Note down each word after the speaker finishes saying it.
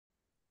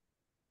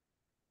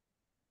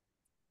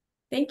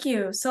Thank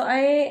you. So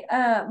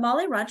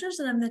Molly Rogers,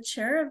 and I'm the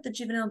chair of the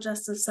Juvenile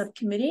Justice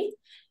Subcommittee.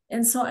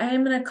 And so I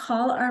am going to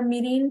call our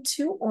meeting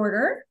to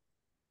order.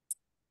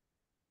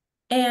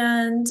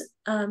 And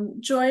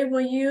Joy,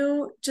 will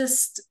you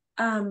just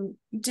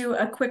do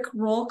a quick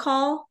roll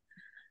call?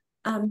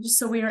 Just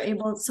so we are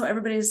able, so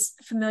everybody's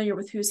familiar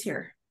with who's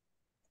here.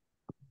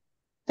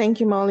 Thank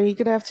you, Molly.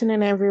 Good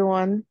afternoon,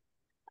 everyone.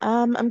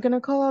 I'm going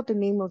to call out the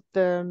name of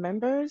the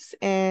members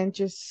and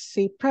just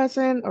say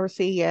present or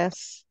say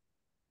yes.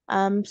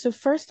 So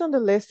first on the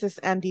list is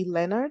Andy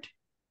Leonard.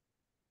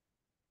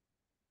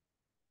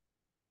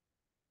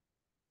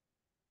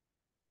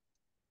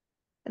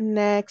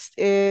 Next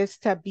is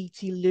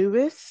Tabiti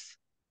Lewis.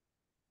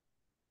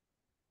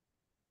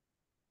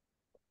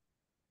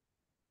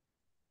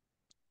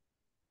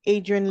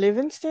 Adrian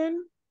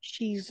Livingston.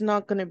 She's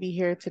not going to be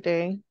here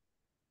today.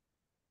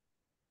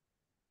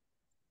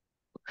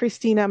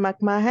 Christina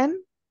McMahon.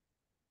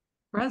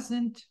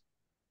 Present.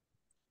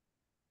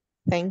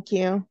 Thank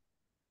you.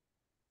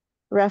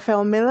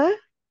 Raphael Miller.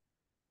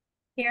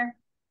 Here.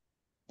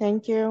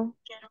 Thank you.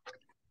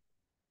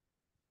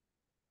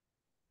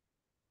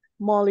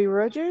 Molly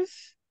Rogers.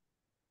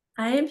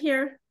 I am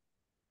here.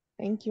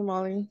 Thank you,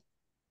 Molly.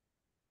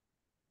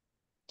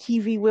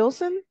 TV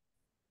Wilson.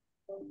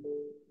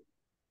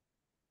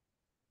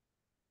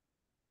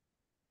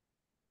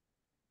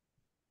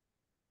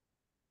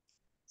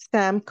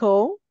 Sam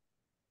Cole.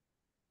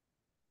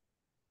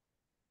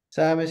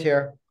 Sam is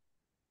here.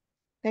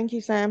 Thank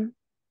you, Sam.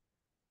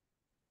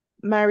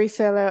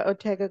 Maricela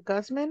Ortega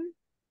Guzman.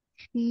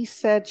 She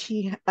said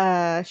she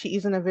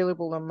isn't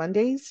available on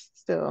Mondays,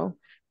 so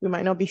we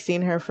might not be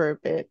seeing her for a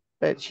bit,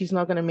 but she's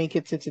not going to make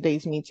it to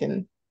today's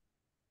meeting.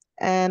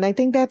 And I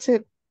think that's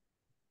it.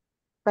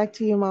 Back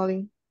to you,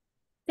 Molly.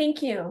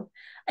 Thank you.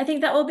 I think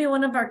that will be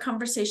one of our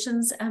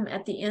conversations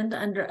at the end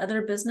under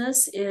other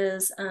business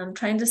is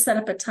trying to set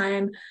up a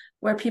time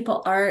where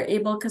people are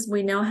able, because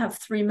we now have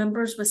 3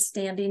 members with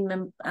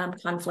standing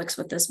conflicts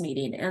with this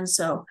meeting. And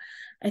so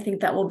I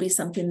think that will be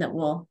something that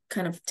we'll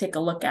kind of take a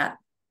look at.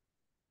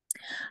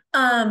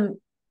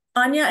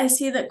 Anya, I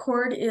see that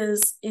Cord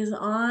is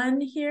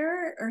on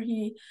here, or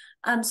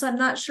so I'm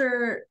not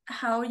sure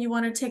how you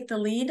want to take the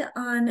lead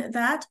on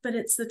that, but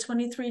it's the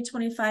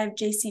 23-25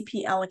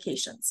 JCP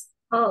allocations.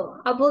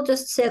 Oh, I will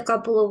just say a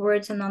couple of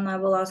words and then I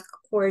will ask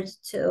Cord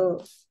to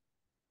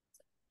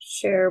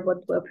share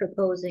what we're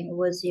proposing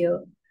with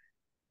you.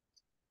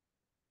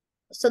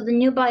 So the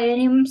new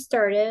biennium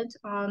started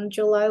on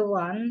July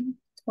 1,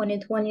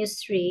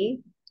 2023,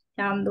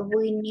 and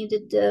we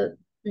needed to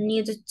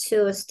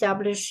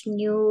establish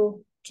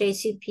new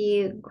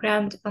JCP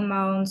grant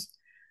amounts,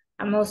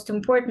 and most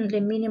importantly,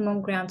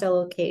 minimum grant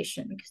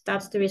allocation, because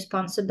that's the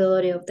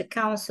responsibility of the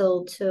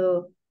council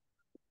to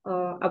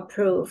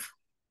approve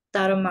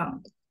that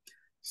amount.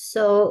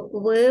 So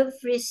we've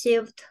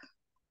received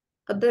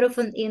a bit of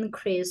an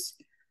increase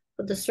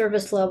for the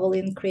service level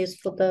increase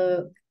for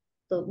the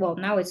well,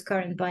 now it's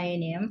current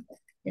biennium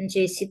in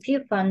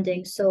JCP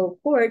funding. So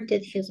Cord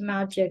did his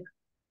magic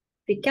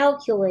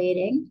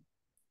recalculating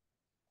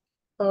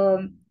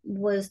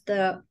was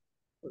the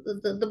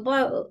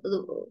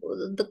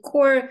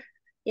core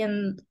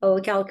in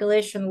our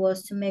calculation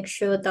was to make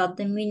sure that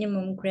the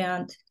minimum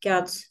grant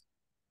gets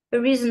a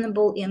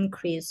reasonable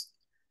increase.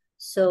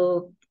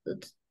 So,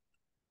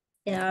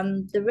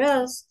 and the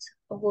rest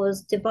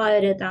was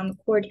divided, and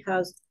Cord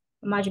has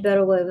a much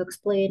better way of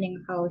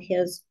explaining how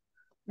his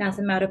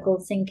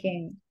mathematical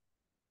thinking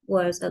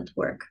was at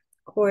work.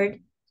 Cord,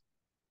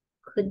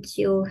 could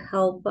you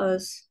help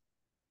us?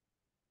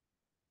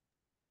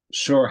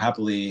 Sure,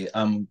 happily.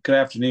 Good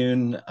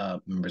afternoon,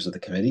 members of the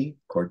committee.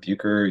 Cord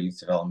Bucher, Youth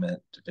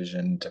Development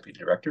Division Deputy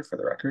Director, for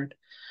the record.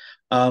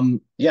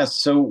 Yes,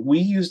 so we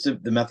used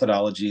the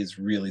methodology is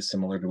really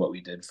similar to what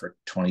we did for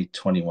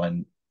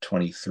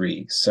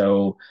 2021-23.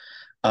 So,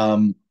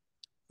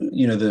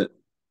 you know,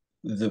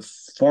 the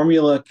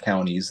formula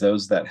counties,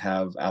 those that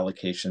have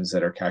allocations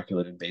that are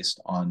calculated based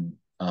on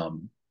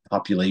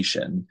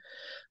population,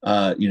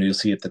 you'll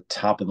see at the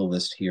top of the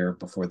list here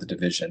before the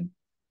division.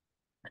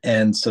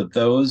 And so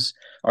those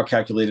are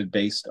calculated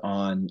based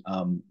on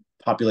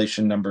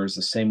population numbers,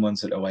 the same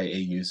ones that OIA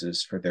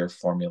uses for their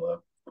formula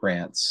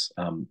grants.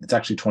 It's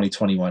actually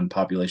 2021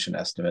 population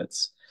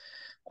estimates.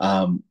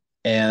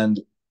 And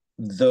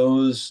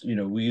those,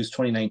 we used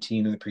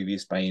 2019 in the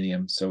previous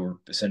biennium. So we're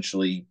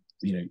essentially,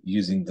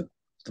 using the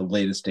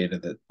latest data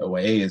that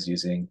OIA is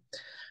using.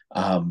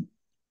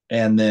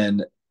 And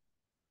then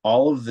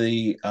all of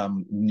the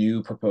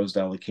new proposed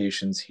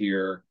allocations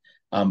here,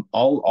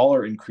 all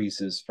are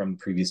increases from the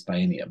previous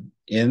biennium.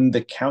 In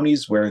the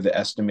counties where the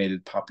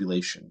estimated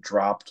population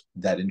dropped,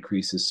 that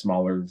increase is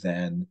smaller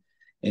than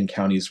in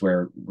counties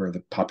where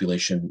the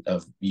population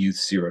of youth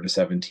 0 to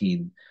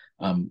 17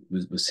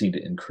 was seen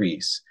to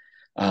increase.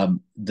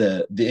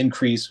 The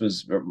increase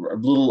was a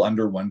little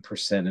under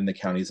 1% in the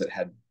counties that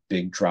had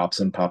big drops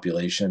in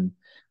population.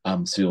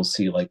 So you'll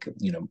see, like,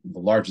 the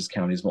largest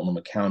counties,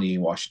 Multnomah County,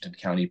 Washington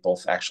County,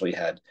 both actually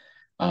had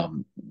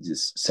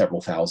just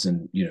several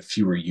thousand,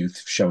 fewer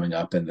youth showing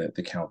up in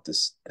the count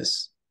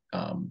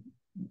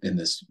in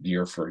this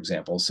year, for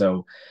example.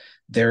 So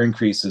their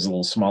increase is a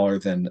little smaller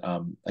than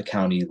a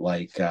county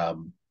like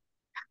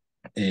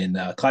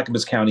in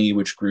Clackamas County,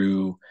 which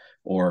grew,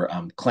 or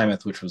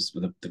Klamath, which was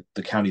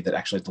the county that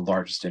actually had the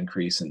largest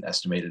increase in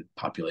estimated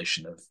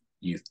population of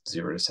youth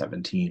 0 to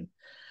 17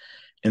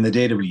 in the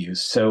data we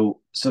use.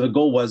 So the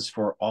goal was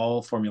for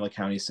all formula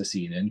counties to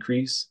see an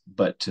increase,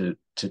 but to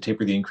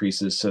taper the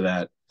increases so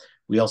that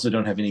we also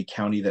don't have any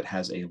county that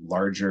has a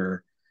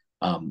larger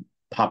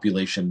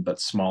population but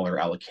smaller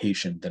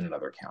allocation than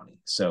another county.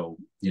 So,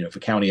 if a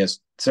county has,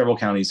 several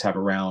counties have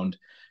around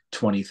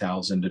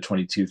 20,000 to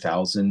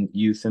 22,000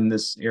 youth in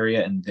this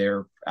area, and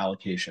their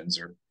allocations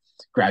are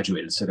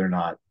graduated, so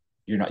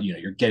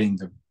you're getting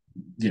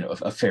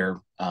a fair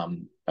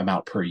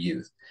amount per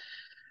youth.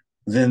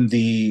 Then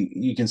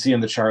you can see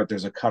on the chart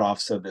there's a cutoff,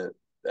 so that,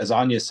 as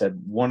Anya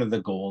said, one of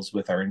the goals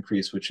with our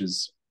increase, which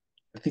is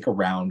I think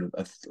around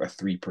a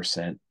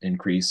 3%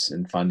 increase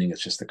in funding,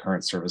 it's just the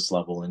current service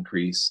level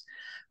increase.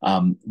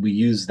 We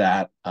use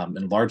that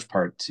in large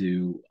part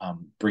to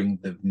bring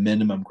the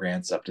minimum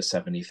grants up to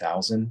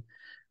 70,000.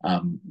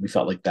 We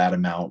felt like that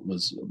amount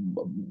was a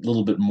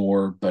little bit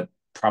more, but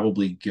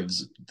probably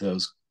gives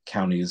those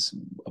counties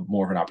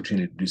more of an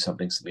opportunity to do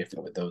something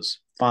significant with those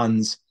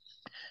funds.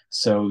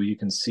 So you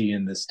can see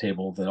in this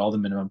table that all the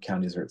minimum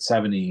counties are at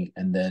 70,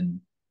 and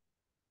then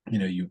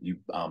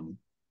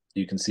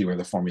you can see where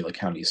the formula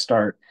counties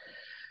start.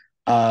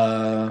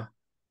 And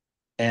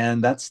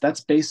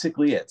that's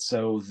basically it.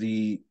 So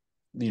the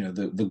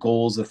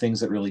goals, the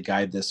things that really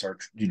guide this are,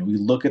 we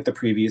look at the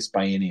previous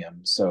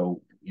biennium.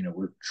 So,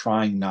 we're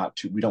trying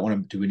we don't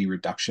want to do any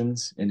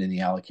reductions in any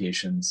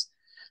allocations.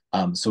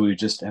 So we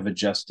just have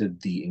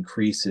adjusted the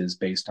increases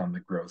based on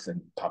the growth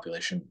in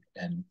population,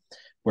 and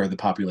where the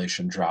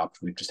population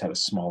dropped, we've just had a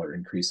smaller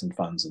increase in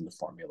funds in the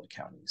formula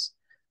counties.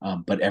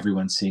 But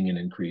everyone's seeing an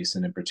increase,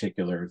 and in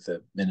particular,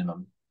 the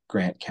minimum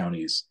grant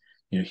counties,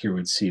 here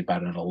would see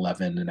about an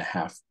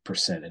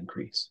 11.5%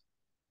 increase.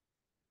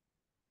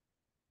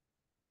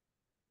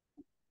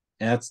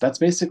 And that's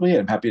basically it.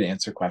 I'm happy to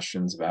answer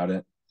questions about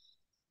it.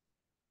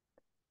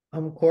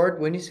 Cord,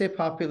 when you say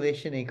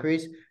population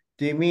increase,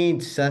 do you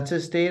mean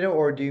census data,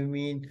 or do you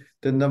mean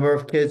the number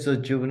of kids the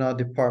juvenile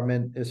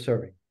department is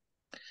serving?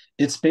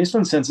 It's based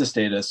on census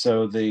data.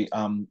 So the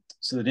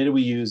data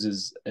we use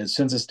is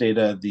census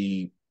data.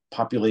 The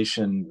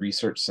Population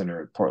Research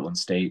Center at Portland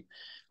State,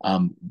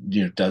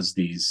 does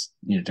these,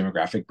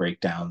 demographic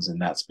breakdowns,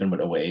 and that's been what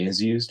OAA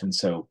has used. And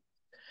so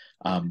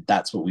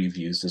that's what we've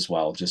used as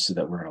well, just so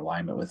that we're in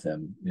alignment with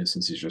them,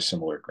 since these are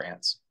similar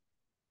grants.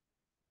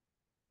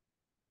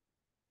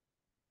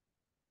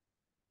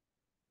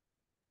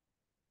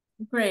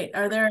 Great.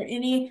 Are there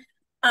any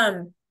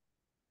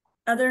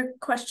other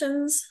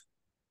questions?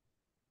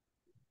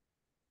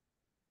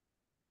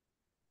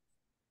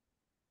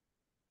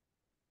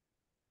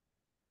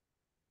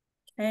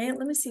 Okay,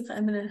 let me see if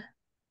I'm gonna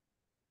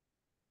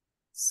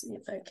see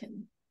if I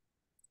can.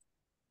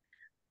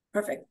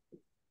 Perfect.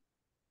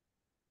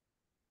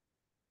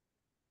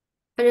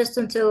 I just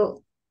want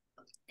to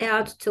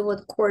add to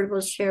what Cord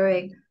was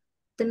sharing.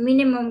 The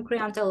minimum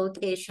grant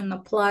allocation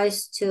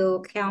applies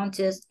to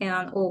counties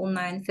and all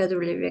 9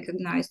 federally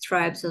recognized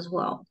tribes as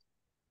well.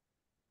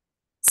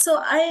 So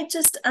I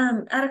just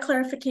add a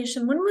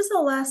clarification. When was the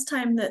last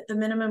time that the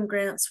minimum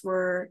grants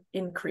were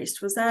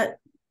increased? Was that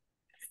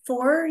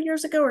 4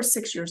 years ago or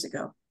 6 years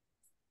ago?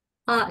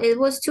 It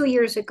was 2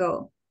 years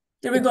ago.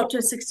 Did we go up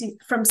to 60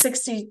 from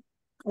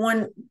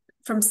 61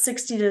 from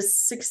 60 to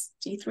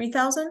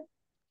 63,000?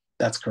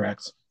 That's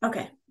correct.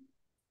 Okay.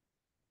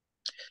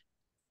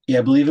 Yeah,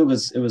 I believe it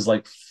was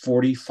like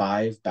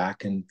 45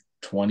 back in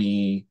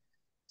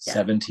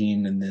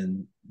 2017, and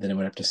then it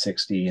went up to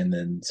 60 and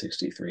then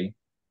 63.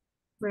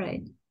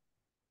 Right.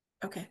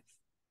 Okay.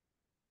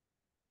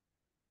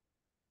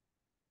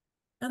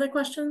 Other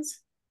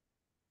questions?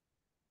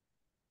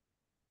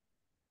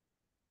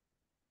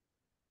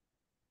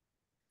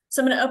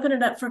 So I'm going to open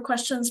it up for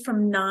questions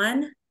from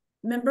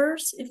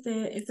non-members, if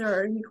there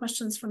are any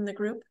questions from the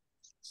group.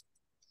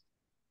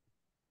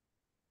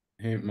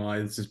 Hey,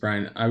 Molly, this is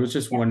Brian. I was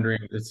just wondering,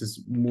 this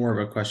is more of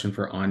a question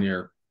for Anya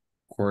or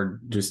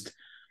Cord, just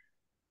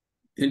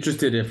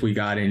interested if we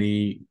got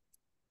any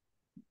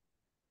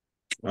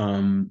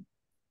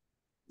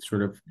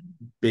sort of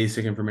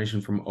basic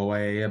information from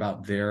OIA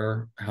about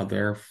how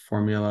their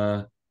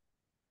formula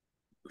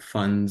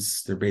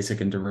funds, their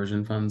basic and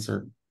diversion funds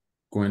are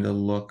going to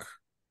look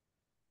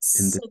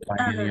in this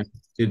biennium.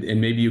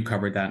 And maybe you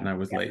covered that and I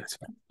was late, so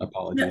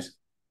apologies.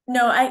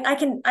 No, I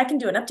can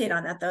do an update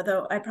on that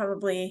though I can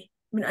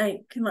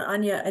let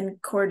Anya and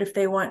Cord if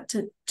they want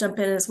to jump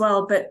in as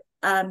well, but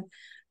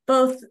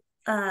both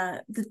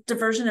the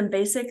diversion and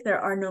basic, there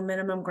are no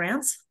minimum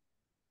grants.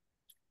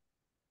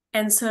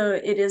 And so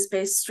it is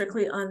based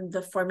strictly on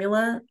the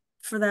formula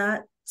for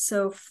that.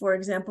 So for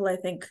example, I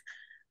think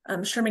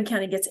Sherman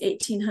County gets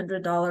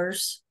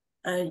 $1,800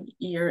 a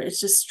year. It's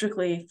just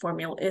strictly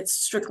formula. It's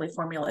strictly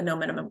formula, no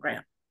minimum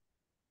grant.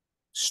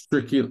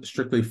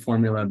 strictly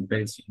formula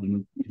based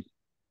on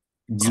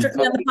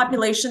Strictly on the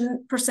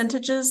population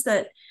percentages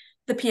that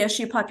the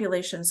PSU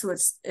population. So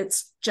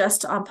it's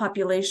just on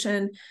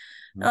population.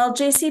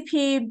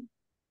 JCP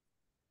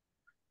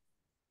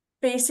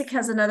basic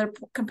has another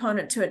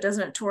component to it,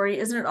 doesn't it, Tori?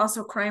 Isn't it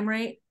also crime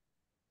rate?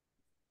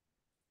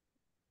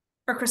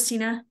 Or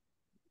Christina?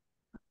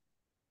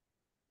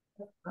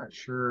 Not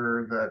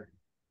sure that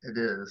it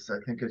is.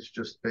 I think it's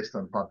just based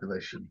on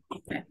population.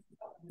 Okay.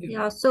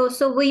 Yeah,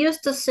 so we use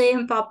the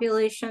same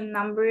population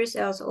numbers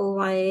as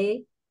OIA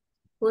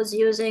was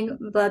using,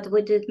 but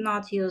we did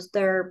not use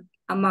their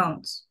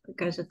amounts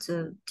because it's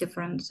a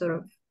different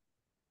sort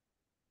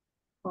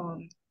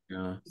of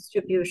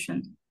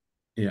distribution.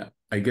 Yeah,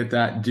 I get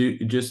that.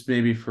 Just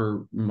maybe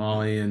for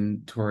Molly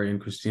and Tori and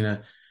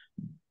Christina,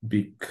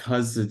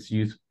 because it's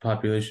youth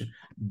population,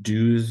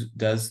 does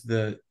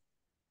the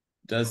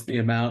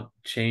amount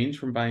change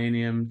from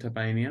biennium to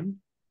biennium?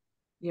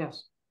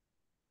 Yes.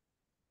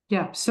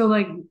 Yeah, so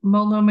like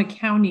Multnomah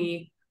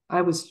County,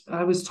 I was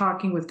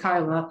talking with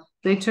Kyla,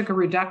 they took a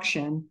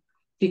reduction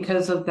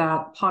because of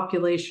that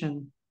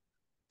population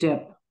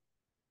dip.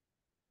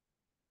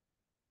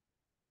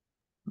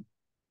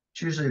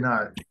 It's usually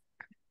not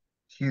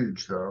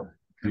huge though.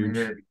 Huge.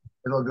 I mean,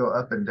 it'll go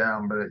up and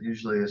down, but it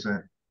usually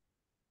isn't.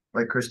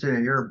 Like Christina,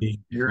 your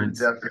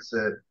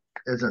deficit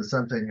isn't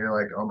something you're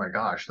like, oh my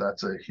gosh,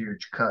 that's a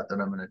huge cut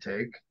that I'm going to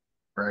take,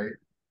 right?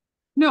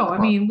 No, I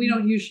mean, we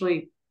don't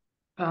usually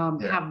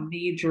have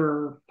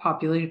major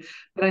population,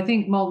 but I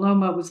think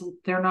Multnomah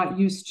they're not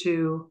used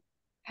to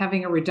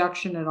having a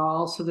reduction at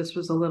all, so this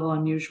was a little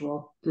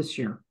unusual this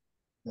year.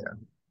 Yeah.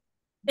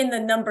 In the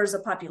numbers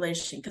of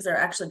population, because they're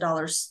actually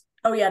dollars.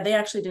 Oh yeah, they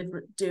actually did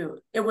do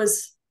it.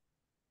 Was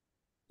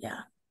yeah.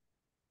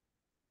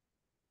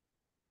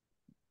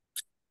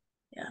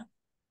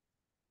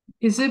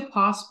 Is it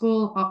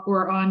possible,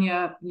 or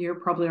Anya, you're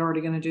probably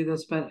already going to do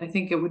this, but I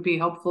think it would be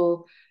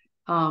helpful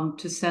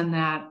to send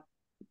that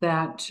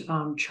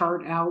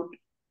chart out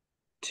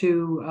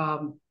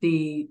to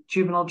the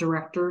juvenile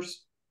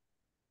directors?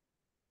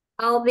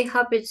 I'll be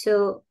happy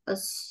to,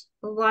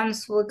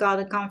 once we got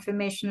a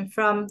confirmation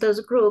from those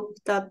group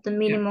that the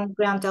minimum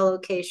grant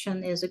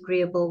allocation is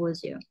agreeable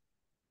with you.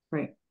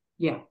 Right.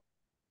 Yeah.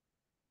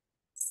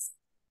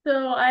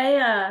 So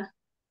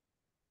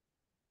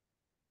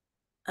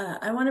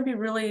I want to be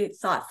really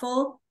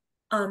thoughtful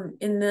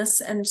in this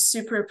and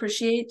super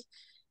appreciate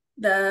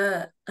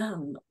the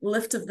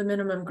lift of the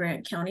minimum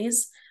grant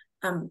counties.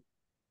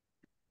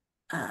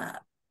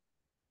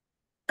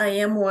 I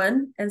am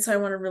one, and so I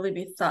want to really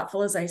be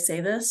thoughtful as I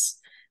say this,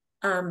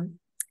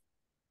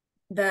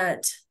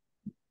 that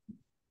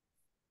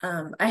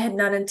I had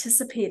not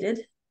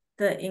anticipated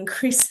the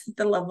increase at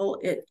the level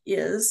it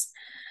is.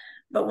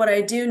 But what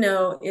I do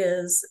know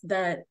is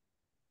that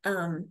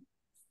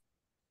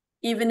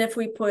even if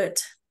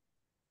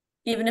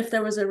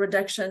there was a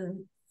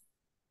reduction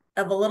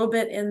of a little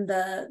bit in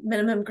the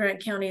minimum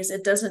grant counties,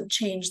 it doesn't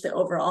change the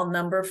overall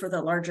number for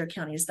the larger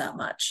counties that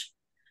much,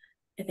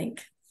 I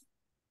think.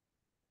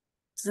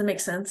 Does that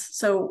make sense?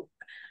 So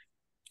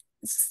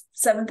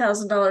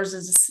 $7,000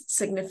 is a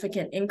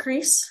significant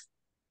increase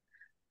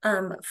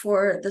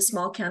for the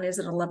small counties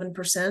at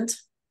 11%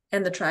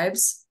 and the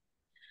tribes.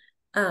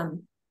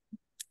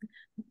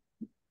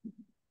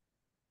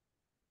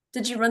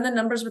 Did you run the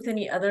numbers with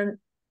any other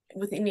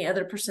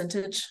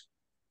percentage?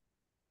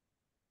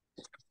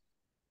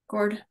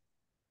 Gord?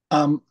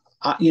 When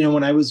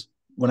I was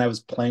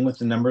playing with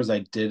the numbers, I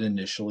did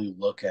initially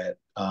look at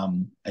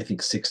I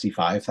think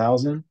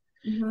 65,000.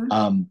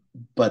 Mm-hmm.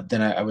 But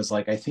then I was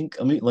like, I think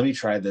let me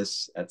try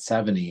this at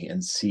 70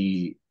 and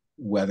see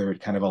whether it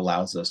kind of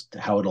allows us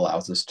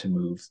to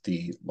move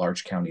the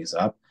large counties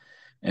up.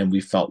 And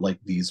we felt like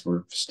these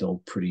were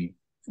still pretty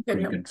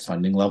good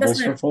funding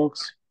levels for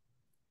folks.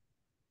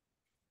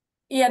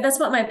 Yeah, that's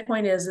what my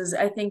point is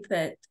I think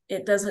that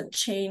it doesn't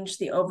change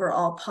the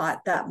overall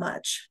pot that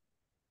much.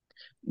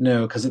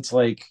 No, because it's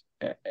like,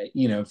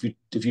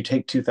 if you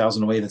take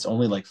 2,000 away, that's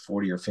only like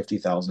 $40,000 or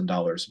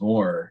 $50,000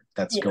 more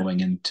that's going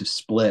into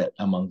split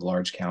among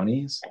large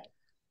counties.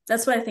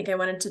 That's what I think. I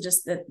wanted to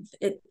just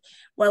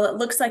while it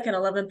looks like an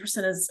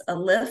 11% is a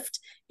lift,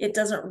 it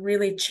doesn't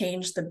really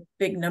change the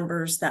big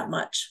numbers that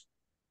much.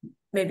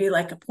 Maybe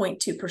like a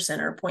 0.2%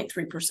 or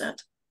 0.3%.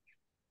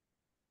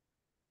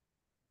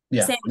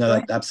 Yeah, Sam, no,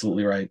 that's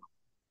absolutely right.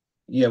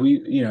 Yeah,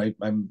 I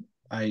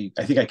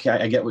think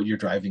I get what you're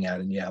driving at,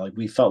 and yeah, like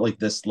we felt like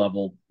this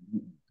level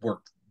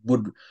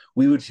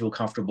we would feel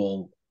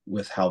comfortable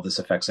with how this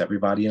affects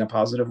everybody in a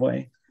positive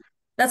way.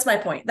 That's my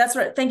point. That's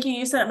right. Thank you.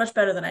 You said it much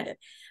better than I did.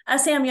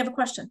 Sam, you have a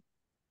question?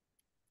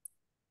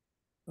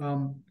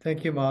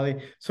 Thank you,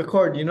 Molly. So,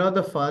 Cord,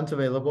 the funds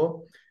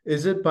available,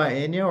 is it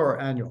biennial or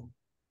annual?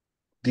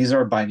 These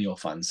are biennial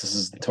funds. This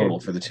is the total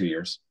for the 2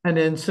 years. And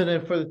then for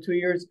the 2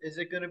 years, is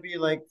it going to be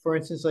like, for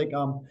instance, like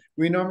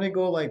we normally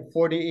go like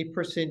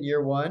 48%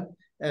 year one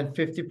and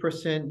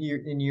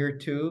 50% in year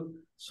two.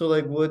 So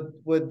like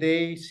would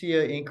they see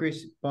an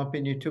increase bump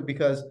in year two?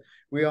 Because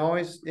we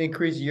always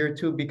increase year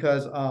two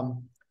because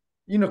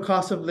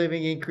cost of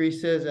living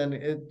increases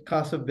and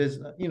cost of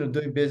business,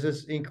 doing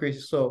business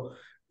increases. So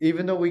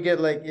even though we get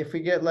like, if we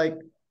get like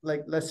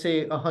let's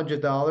say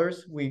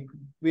 $100,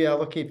 we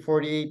allocate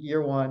 48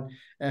 year one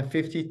and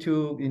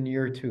 52 in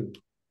year two.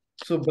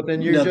 So, but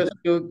then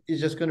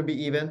it's just going to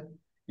be even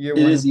year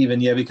It one. is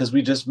even, yeah, because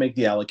we just make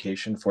the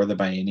allocation for the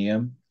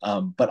biennium.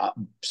 But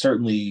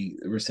certainly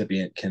the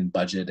recipient can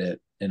budget it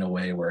in a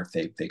way where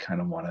if they kind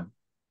of want to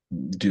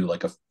do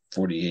like a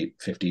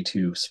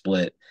 48-52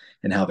 split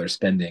in how they're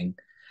spending.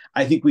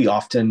 I think we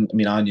often, I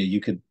mean, Anya,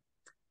 you could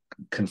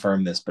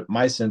confirm this, but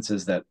my sense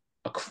is that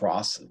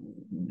across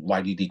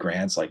YDD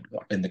grants, like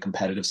in the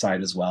competitive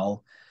side as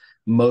well,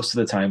 most of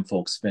the time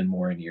folks spend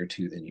more in year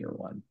two than year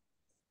one.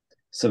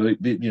 So,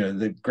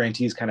 the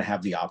grantees kind of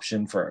have the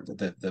option for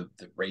the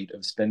rate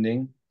of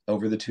spending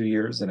over the 2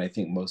 years. And I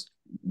think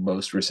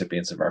most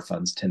recipients of our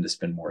funds tend to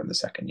spend more in the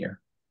second year.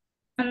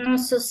 And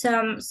also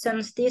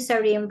since these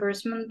are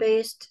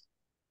reimbursement-based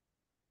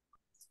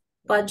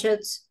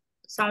budgets,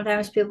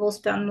 sometimes people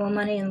spend more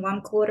money in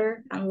one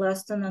quarter and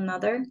less than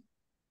another.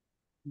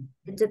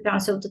 It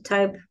depends on the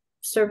type of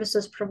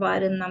services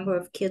provided, number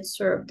of kids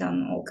served,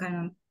 and all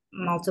kind of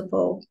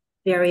multiple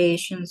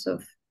variations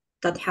of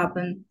that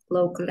happen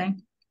locally.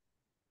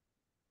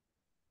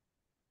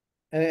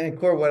 And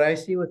Core, what I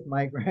see with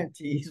my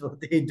grantees, what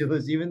they do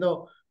is even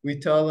though we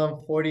tell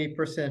them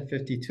 40%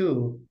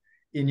 52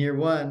 in year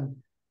one,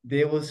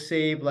 they will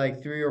save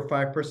like 3 or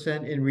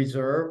 5% in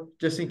reserve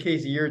just in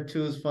case year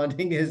two's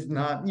funding is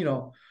not,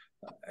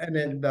 and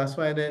then that's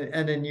why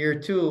and then year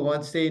two,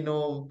 once they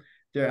know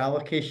their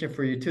allocation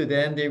for year two,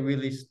 then they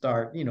really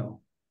start,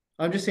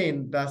 I'm just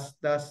saying that's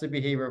the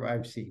behavior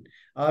I've seen.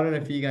 I don't know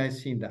if you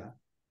guys seen that.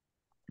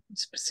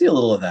 See a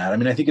little of that. I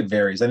mean, I think it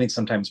varies. I think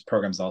sometimes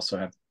programs also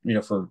have,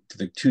 for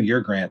the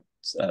 2-year grants,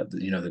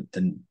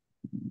 the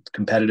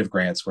competitive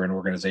grants where an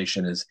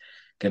organization is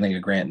getting a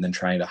grant and then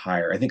trying to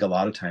hire. I think a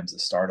lot of times the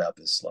startup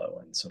is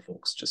slow, and so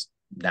folks just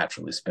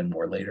naturally spend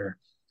more later.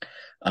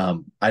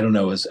 I don't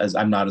know, as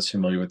I'm not as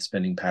familiar with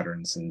spending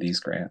patterns in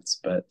these grants,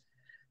 but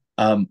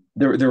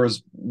there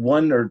was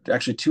one or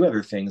actually two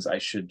other things I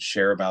should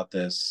share about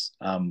this.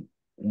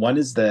 One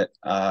is that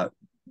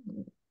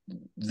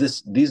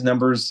these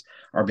numbers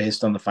are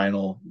based on the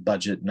final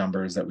budget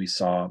numbers that we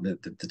saw.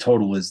 The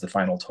total is the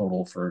final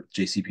total for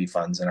JCP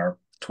funds in our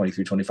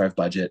 23-25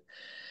 budget.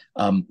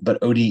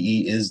 But ODE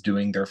is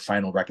doing their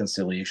final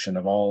reconciliation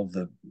of all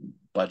the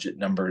budget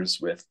numbers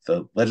with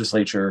the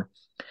legislature.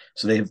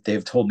 So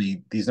they've told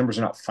me these numbers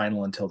are not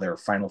final until they're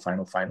final.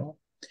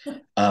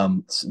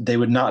 So they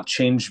would not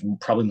change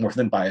probably more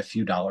than by a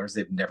few dollars.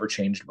 They've never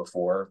changed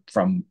before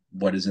from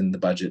what is in the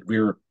budget.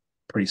 We're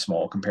pretty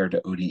small compared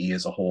to ODE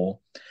as a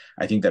whole.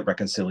 I think that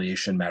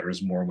reconciliation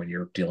matters more when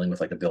you're dealing with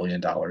like $1 billion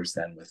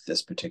than with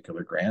this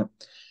particular grant.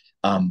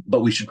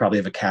 But we should probably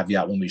have a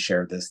caveat when we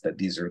share this that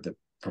these are the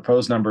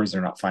proposed numbers.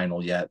 They're not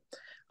final yet.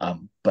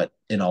 But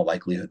in all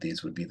likelihood,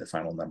 these would be the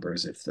final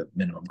numbers if the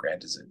minimum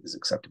grant is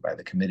accepted by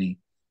the committee.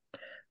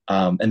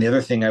 And the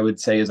other thing I would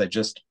say is I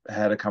just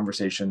had a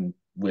conversation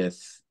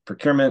with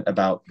procurement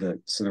about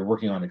so they're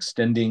working on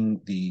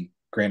extending the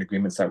grant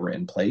agreements that were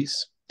in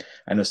place.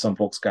 I know some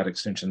folks got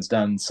extensions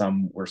done,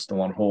 some were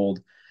still on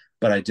hold,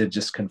 but I did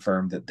just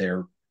confirm that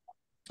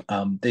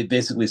they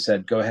basically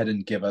said, go ahead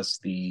and give us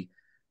we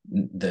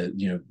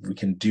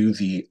can do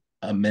the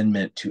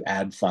amendment to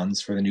add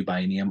funds for the new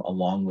biennium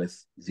along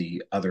with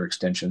the other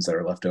extensions that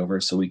are left over,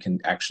 so we can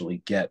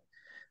actually get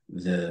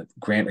the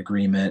grant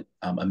agreement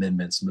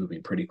amendments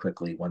moving pretty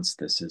quickly once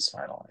this is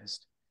finalized.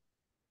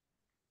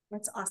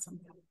 That's awesome.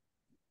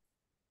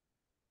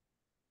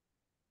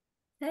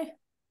 Okay.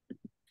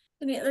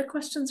 Any other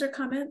questions or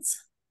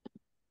comments?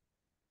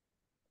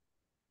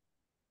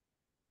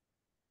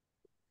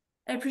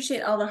 I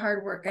appreciate all the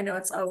hard work. I know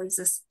it's always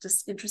this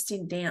just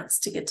interesting dance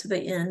to get to the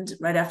end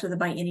right after the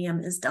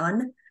biennium is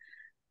done.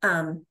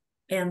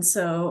 And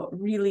so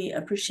really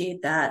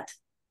appreciate that.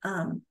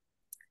 And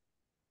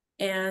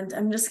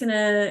I'm just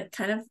gonna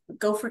kind of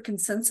go for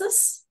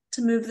consensus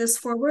to move this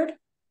forward.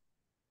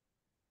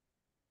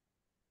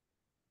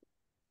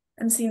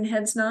 I'm seeing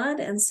heads nod.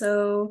 And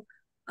so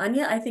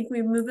Anya, I think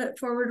we move it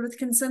forward with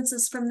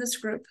consensus from this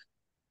group.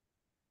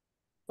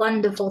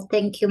 Wonderful.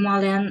 Thank you,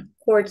 Molly. And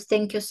Court,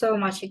 thank you so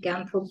much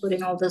again for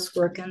putting all this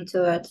work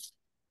into it.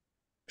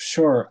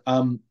 Sure.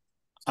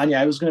 Anya,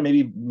 I was going to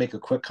maybe make a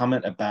quick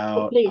comment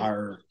about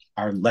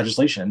our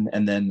legislation,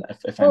 and then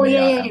if I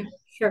may,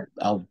 sure.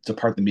 I'll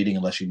depart the meeting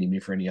unless you need me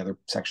for any other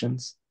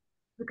sections.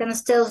 You can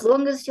stay as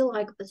long as you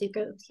like, but you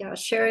could,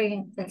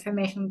 sharing the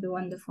information would be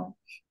wonderful.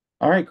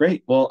 All right,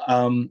 great. Well,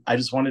 I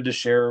just wanted to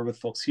share with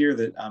folks here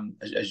that,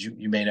 as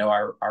you may know,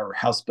 our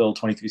House Bill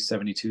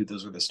 2372,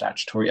 those were the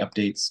statutory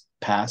updates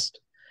passed.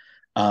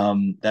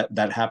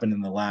 That happened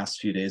in the last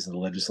few days of the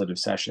legislative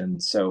session.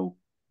 So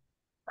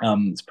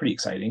it's pretty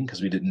exciting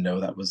because we didn't know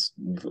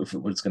if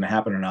it was going to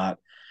happen or not.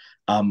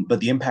 But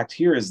the impact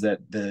here is that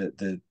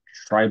the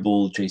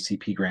tribal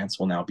JCP grants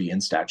will now be in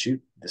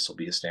statute. This will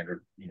be a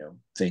standard,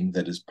 thing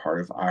that is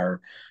part of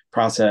our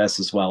process,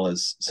 as well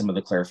as some of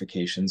the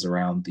clarifications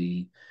around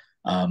the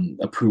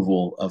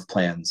approval of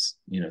plans,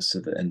 so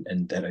that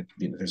and that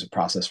there's a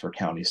process for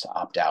counties to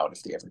opt out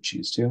if they ever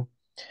choose to.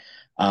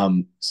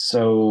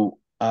 So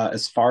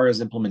as far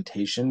as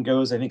implementation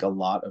goes, I think a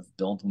lot of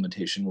bill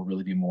implementation will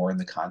really be more in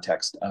the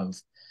context of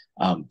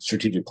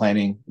strategic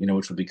planning,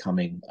 which will be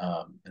coming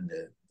in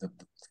the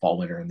fall,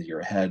 winter, and the year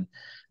ahead.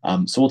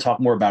 So we'll talk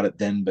more about it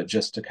then, but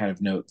just to kind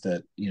of note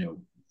that,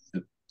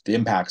 the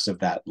impacts of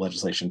that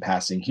legislation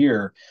passing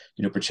here,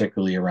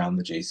 particularly around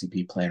the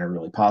JCP plan, are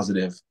really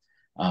positive.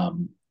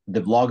 The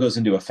law goes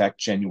into effect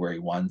January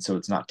 1, so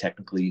it's not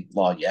technically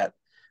law yet.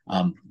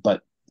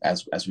 But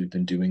as we've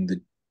been doing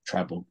the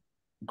tribal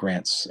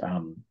grants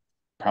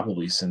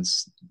probably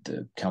since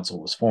the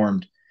council was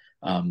formed,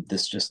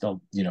 this just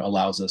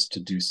allows us to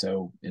do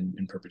so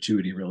in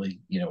perpetuity,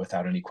 really,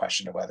 without any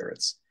question of whether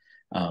it's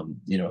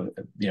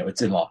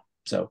it's in law.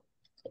 So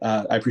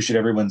I appreciate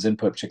everyone's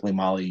input, particularly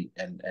Molly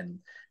and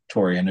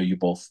Tori. I know you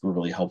both were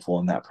really helpful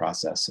in that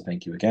process, so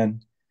thank you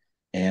again.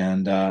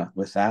 And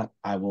with that,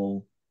 I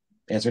will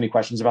answer any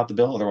questions about the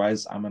bill.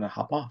 Otherwise, I'm going to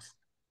hop off.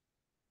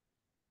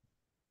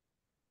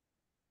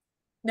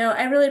 No,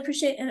 I really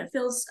appreciate, and it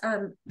feels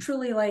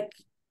truly like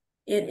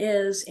it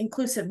is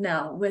inclusive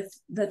now with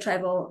the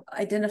tribal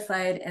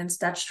identified and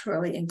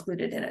statutorily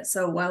included in it.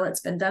 So while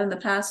it's been done in the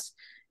past,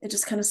 it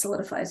just kind of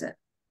solidifies it.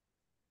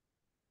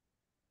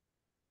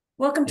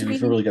 Welcome to me. I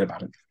feel really good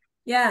about it.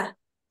 Yeah.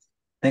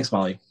 Thanks,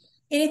 Molly.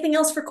 Anything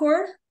else for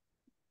Cord?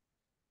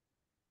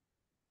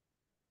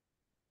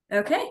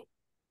 Okay.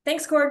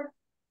 Thanks, Cord.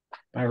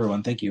 Bye,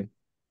 everyone. Thank you.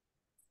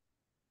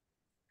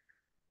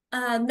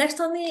 Next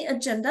on the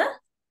agenda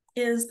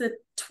is the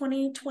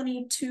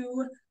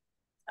 2022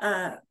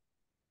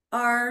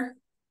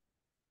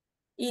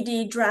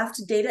 RED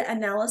Draft Data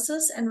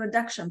Analysis and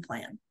Reduction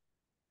Plan.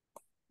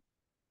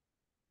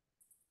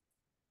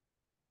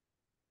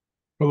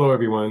 Hello,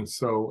 everyone.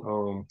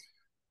 So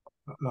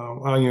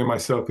Anya and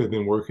myself have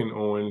been working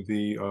on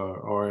the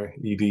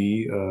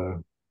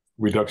RED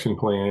reduction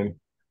plan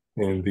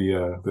and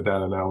the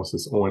data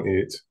analysis on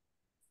it.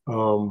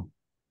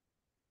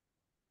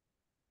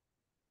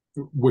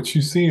 What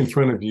you see in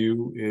front of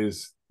you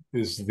is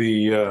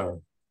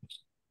the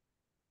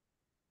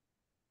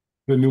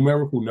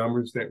numerical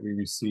numbers that we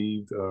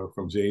received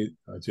from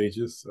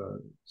JJIS,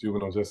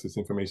 Juvenile Justice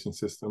Information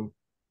System.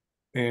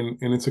 And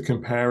it's a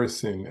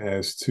comparison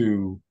as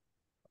to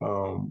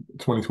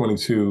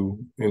 2022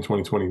 and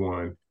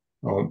 2021.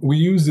 We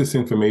use this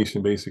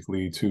information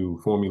basically to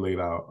formulate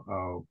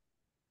our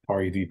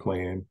RED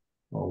plan.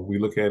 We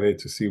look at it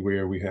to see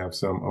where we have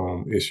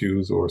some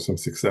issues or some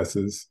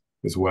successes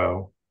as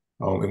well.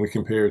 And we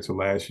compare it to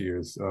last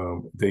year's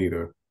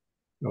data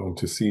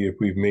to see if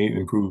we've made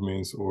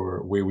improvements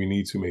or where we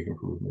need to make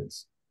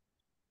improvements.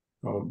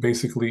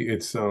 Basically,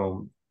 it's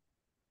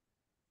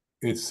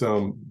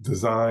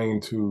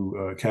designed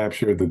to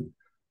capture the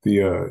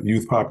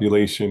youth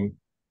population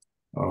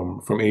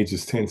from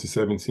ages 10 to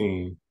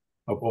 17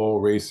 of all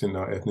race and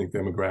ethnic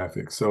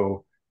demographics.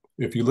 So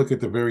if you look at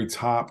the very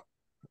top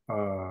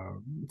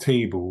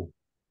table,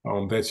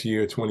 that's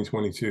year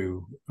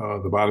 2022.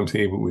 The bottom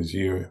table is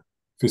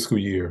fiscal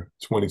year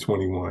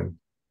 2021.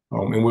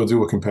 And we'll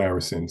do a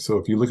comparison. So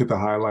if you look at the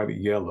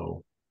highlighted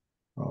yellow,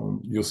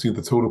 you'll see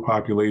the total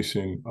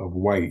population of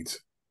white,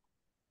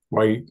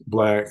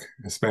 Black,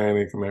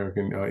 Hispanic,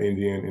 American,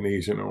 Indian, and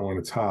Asian are on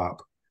the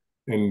top.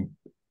 And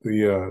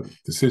the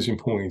decision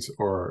points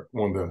are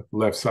on the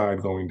left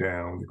side going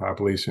down, the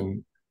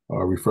population,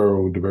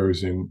 referral,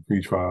 diversion,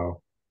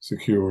 pretrial,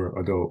 secure,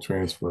 adult,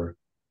 transfer.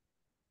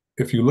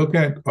 If you look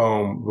at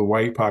the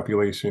white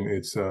population,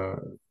 it's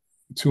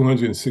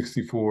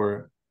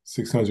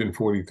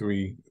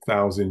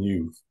 264,643,000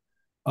 youth.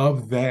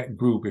 Of that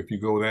group, if you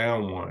go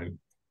down one,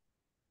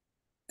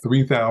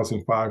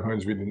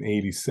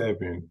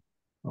 3,587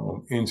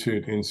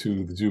 entered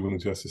into the juvenile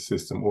justice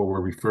system or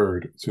were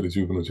referred to the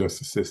juvenile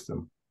justice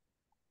system.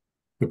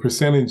 The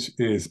percentage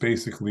is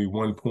basically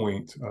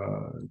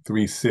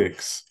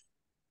 1.36.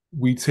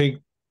 We take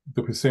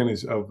the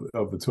percentage of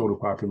the total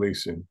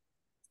population,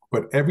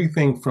 but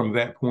everything from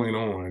that point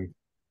on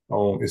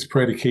is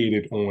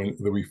predicated on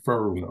the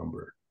referral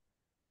number.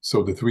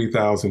 So the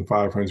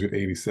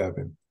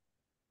 3,587.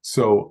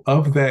 So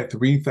of that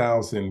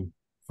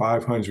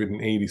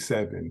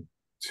 3,587,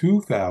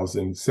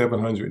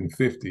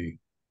 2,750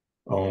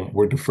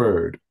 were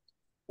deferred,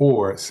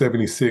 or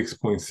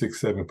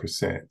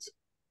 76.67%.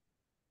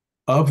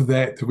 Of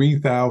that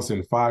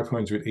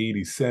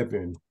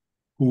 3,587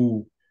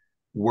 who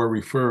were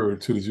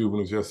referred to the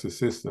juvenile justice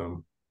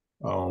system,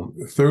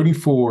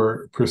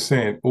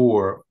 34%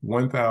 or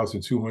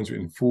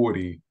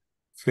 1,240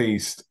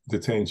 faced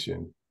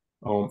detention.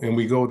 And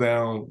we go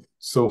down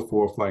so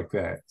forth like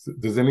that.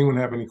 Does anyone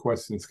have any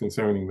questions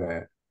concerning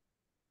that?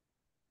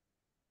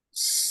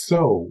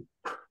 So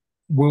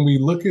when we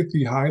look at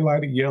the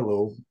highlighted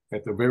yellow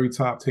at the very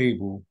top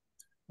table,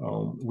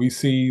 we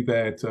see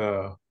that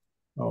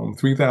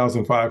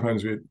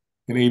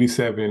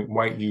 3,587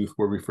 white youth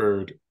were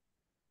referred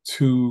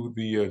to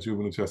the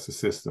juvenile justice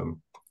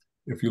system.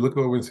 If you look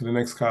over into the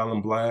next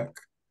column, Black,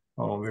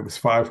 there was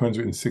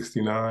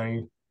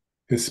 569.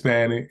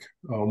 Hispanic,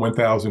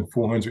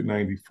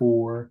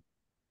 1,494.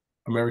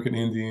 American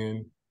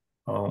Indian,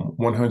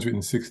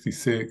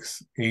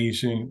 166.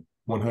 Asian,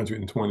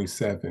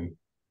 127.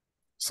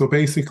 So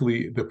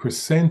basically, the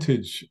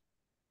percentage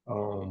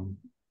for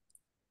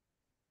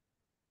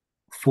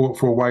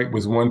white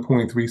was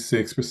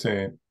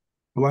 1.36%.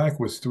 Black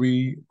was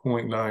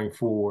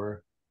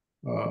 3.94.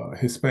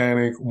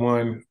 Hispanic,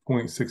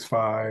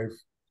 1.65.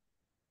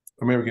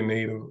 American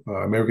Native,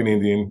 American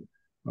Indian,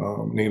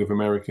 Native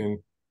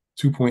American,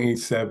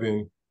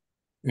 2.87,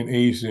 and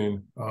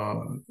Asian,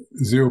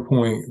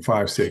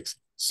 0.56.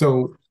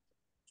 So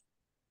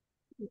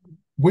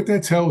what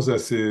that tells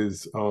us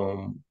is,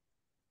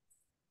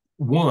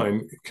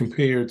 one,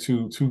 compared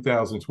to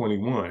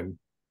 2021,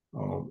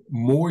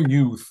 more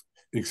youth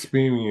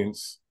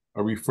experience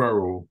a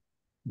referral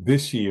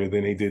this year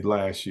than they did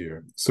last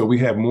year. So we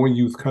have more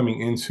youth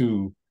coming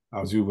into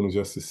our juvenile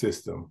justice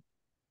system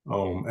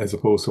as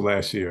opposed to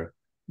last year.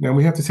 Now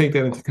we have to take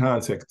that into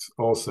context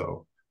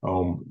also.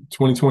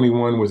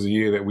 2021 was a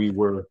year that we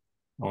were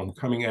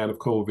coming out of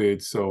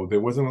COVID, so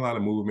there wasn't a lot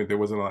of movement, there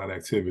wasn't a lot of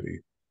activity.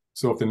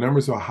 So if the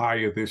numbers are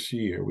higher this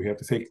year, we have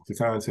to take into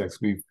context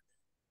we've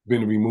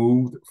been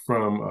removed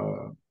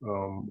from,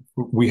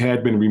 we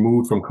had been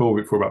removed from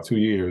COVID for about 2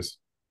 years,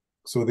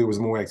 so there was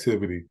more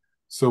activity.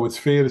 So it's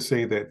fair to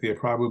say that there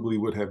probably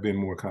would have been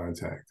more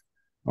contact.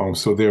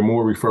 So there are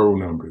more referral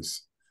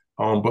numbers.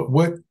 But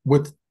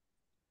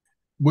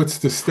what's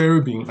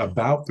disturbing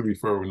about the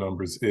referral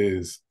numbers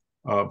is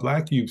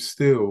Black youth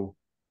still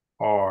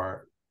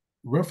are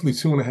roughly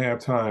 2.5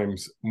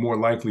 times more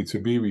likely to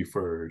be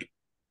referred.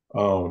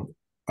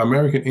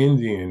 American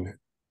Indian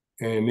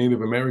and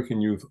Native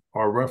American youth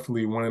are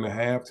roughly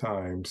 1.5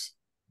 times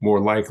more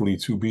likely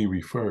to be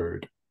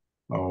referred.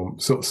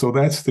 So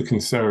that's the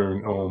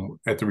concern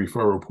at the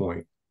referral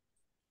point.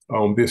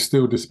 There's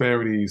still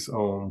disparities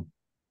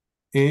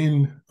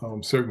in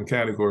certain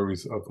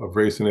categories of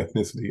race and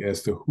ethnicity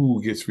as to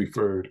who gets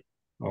referred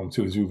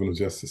to the juvenile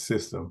justice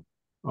system.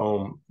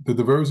 The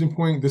diversion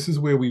point, this is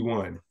where we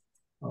won.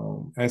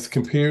 As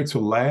compared to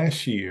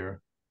last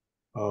year,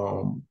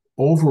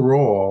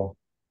 overall,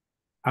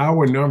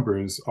 our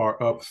numbers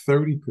are up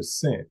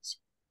 30%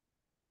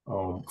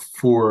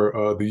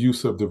 for the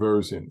use of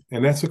diversion,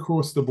 and that's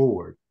across the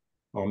board.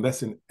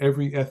 That's in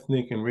every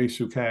ethnic and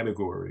racial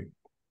category.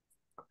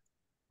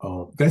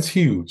 That's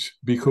huge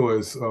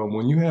because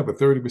when you have a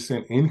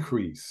 30%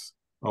 increase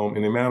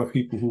in the amount of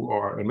people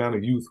amount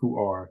of youth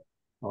who are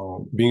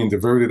being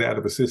diverted out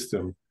of a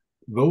system,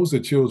 those are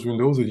children,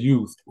 those are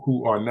youth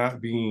who are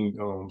not being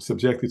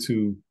subjected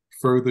to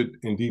further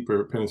and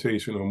deeper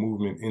penetration or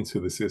movement into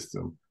the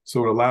system.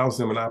 So it allows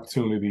them an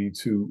opportunity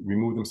to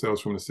remove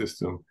themselves from the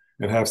system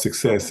and have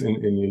success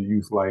in their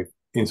youth life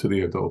into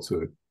their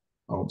adulthood.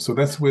 So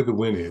that's where the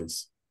win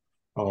is.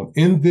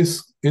 In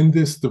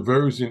this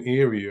diversion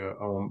area,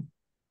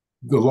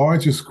 the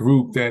largest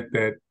group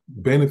that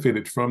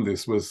benefited from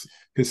this was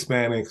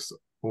Hispanics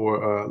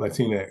or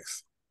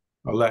Latinx,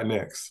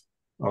 Latinx.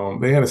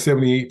 They had a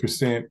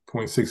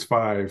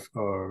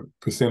 78.65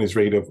 percentage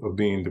rate of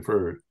being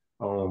deferred.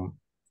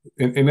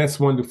 And that's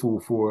wonderful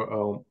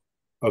for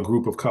a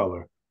group of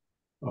color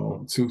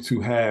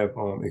to have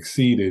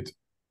exceeded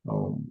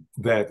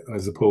that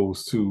as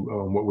opposed to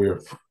what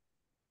we're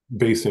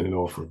basing it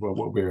off of, or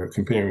what we're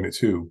comparing it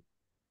to.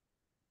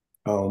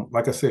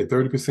 Like I said,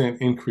 30%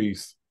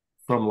 increase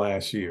from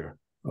last year,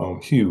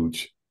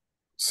 huge.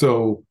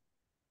 So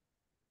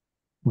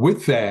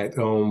with that,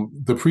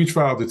 the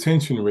pretrial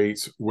detention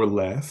rates were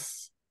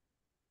less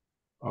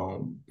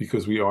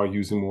because we are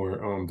using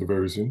more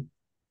diversion.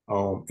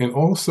 And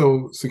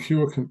also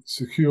secure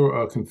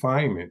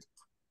confinement.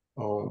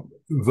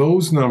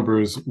 Those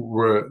numbers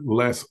were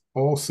less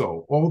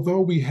also.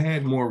 Although we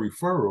had more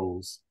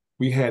referrals,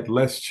 we had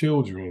less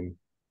children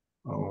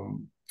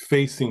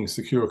facing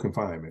secure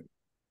confinement.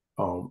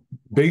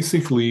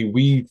 Basically,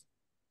 we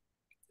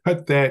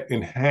cut that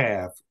in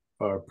half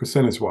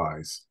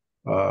percentage-wise.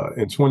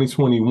 In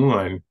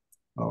 2021,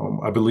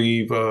 I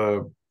believe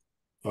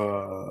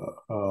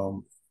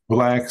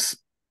Black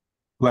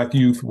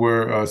youth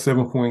were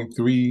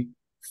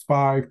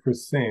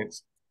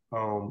 7.35%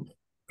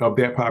 of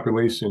that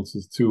population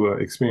to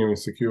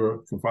experience secure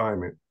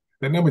confinement.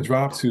 That number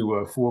dropped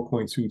to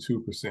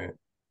 4.22%.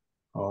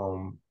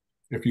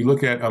 If you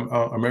look at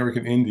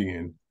American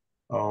Indian,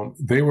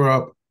 they were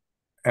up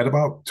at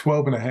about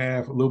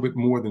 12.5%, a little bit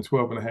more than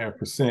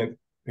 12.5%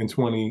 in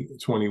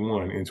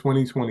 2021. In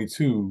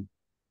 2022,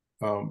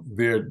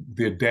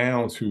 they're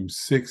down to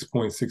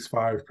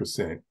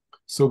 6.65%.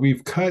 So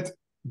we've cut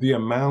the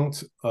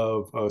amount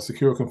of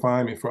secure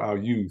confinement for our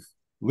youth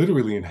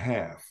literally in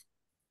half,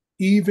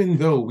 even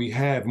though we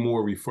have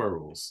more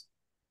referrals.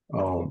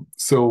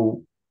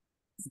 So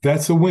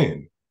that's a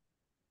win.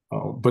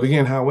 But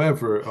again,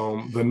 however,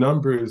 the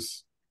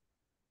numbers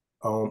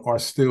are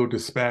still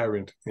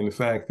disparate in the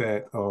fact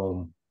that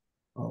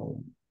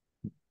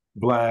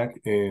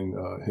Black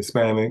and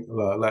Hispanic,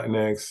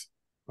 Latinx,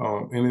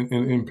 and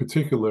in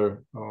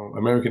particular,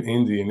 American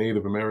Indian,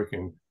 Native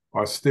American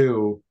are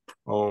still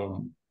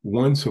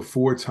 1 to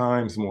 4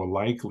 times more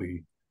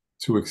likely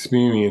to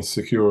experience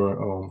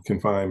secure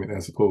confinement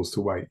as opposed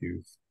to white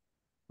youth.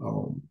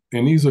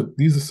 And these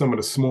are some of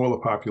the smaller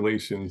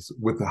populations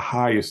with the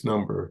highest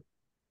number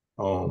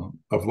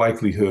of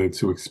likelihood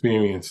to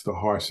experience the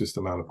harshest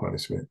amount of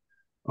punishment.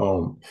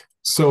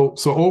 So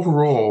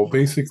overall,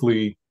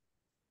 basically,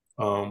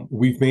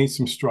 we've made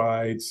some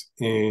strides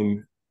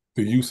in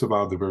the use of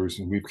our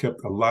diversion. We've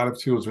kept a lot of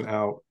children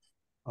out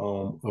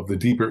of the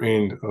deeper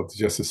end of the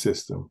justice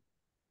system.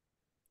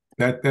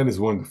 That is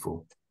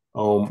wonderful.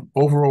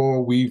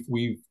 Overall,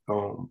 we've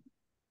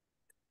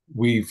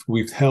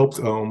helped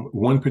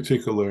one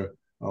particular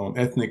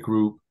ethnic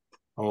group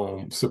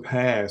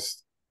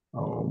surpass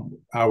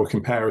our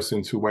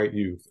comparison to white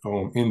youth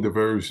in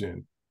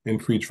diversion, in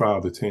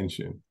pretrial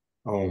detention.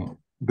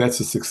 That's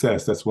a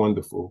success. That's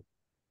wonderful.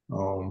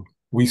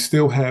 We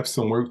still have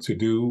some work to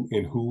do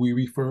in who we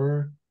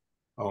refer.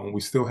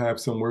 We still have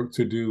some work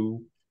to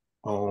do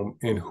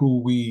in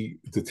who we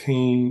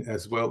detain,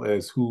 as well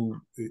as who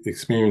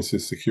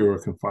experiences secure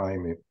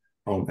confinement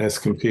as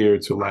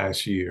compared to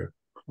last year.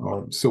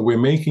 So we're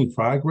making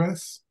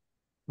progress.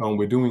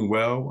 We're doing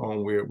well.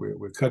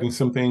 We're cutting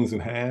some things in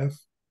half.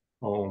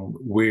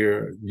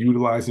 We're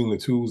utilizing the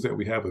tools that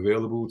we have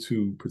available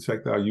to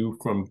protect our youth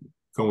from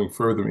going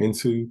further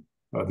into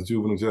the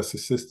juvenile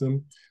justice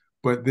system.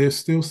 But there's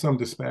still some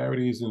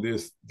disparities and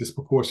there's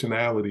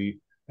disproportionality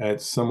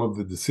at some of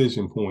the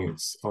decision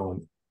points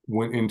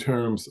when in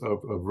terms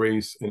of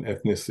race and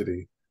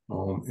ethnicity.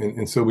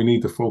 And so we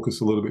need to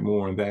focus a little bit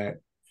more on that,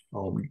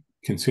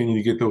 continue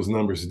to get those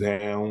numbers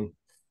down,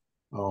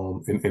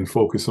 and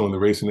focus on the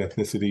race and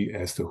ethnicity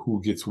as to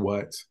who gets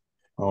what.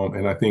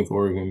 And I think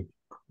Oregon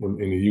and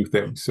the youth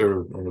that we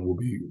serve will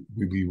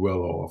be well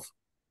off.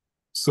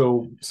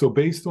 So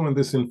based on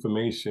this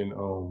information,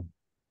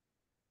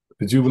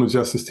 the juvenile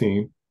justice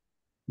team,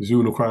 the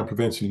juvenile crime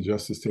prevention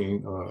justice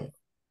team,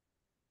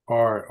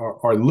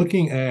 are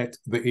looking at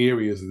the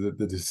areas,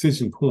 the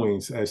decision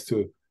points as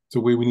to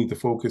where we need to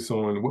focus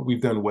on what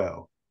we've done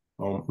well.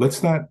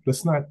 Let's not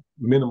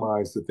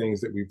minimize the things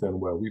that we've done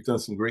well. We've done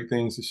some great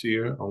things this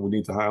year. We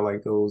need to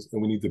highlight those,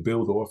 and we need to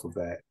build off of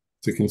that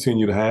to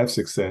continue to have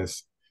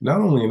success,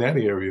 not only in that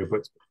area,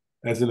 but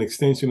as an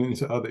extension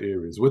into other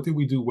areas. What did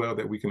we do well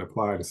that we can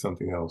apply to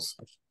something else?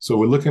 So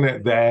we're looking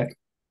at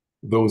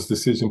those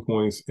decision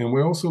points, and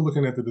we're also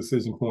looking at the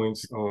decision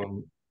points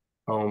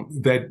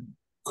that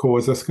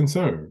cause us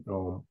concern.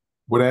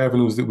 What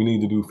avenues that we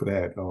need to do for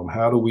that?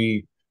 How do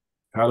we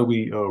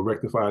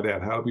rectify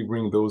that? How do we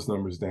bring those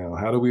numbers down?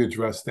 How do we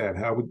address that?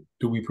 How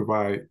do we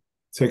provide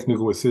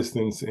technical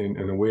assistance and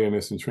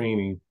awareness and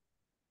training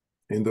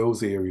in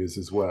those areas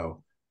as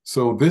well?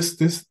 So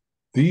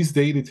these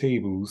data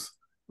tables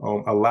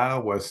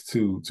allow us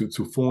to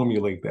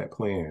formulate that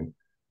plan.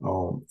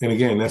 And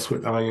again, that's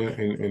what Anya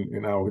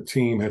and our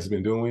team has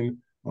been doing.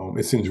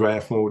 It's in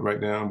draft mode right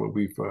now, but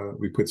we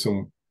put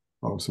some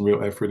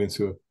real effort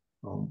into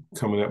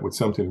coming up with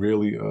something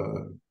really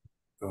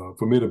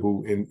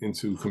formidable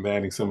into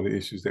combating some of the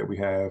issues that we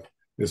have,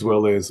 as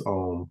well as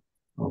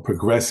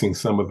progressing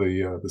some of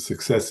the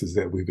successes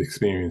that we've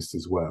experienced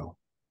as well.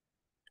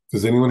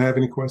 Does anyone have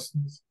any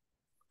questions?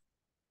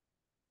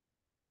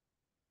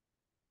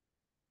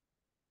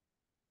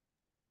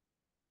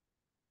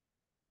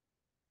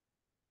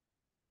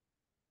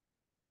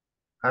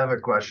 I have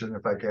a question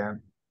if I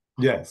can.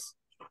 Yes.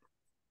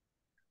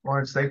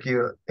 Lawrence, thank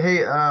you.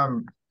 Hey,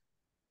 one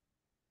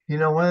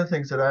of the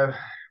things that I've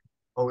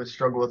always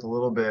struggled with a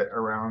little bit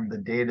around the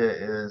data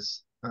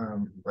is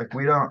like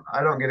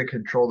I don't get to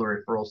control the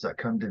referrals that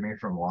come to me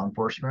from law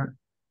enforcement.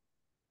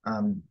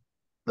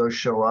 Those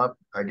show up.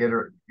 I get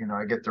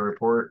the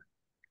report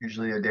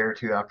usually a day or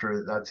two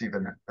after that's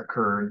even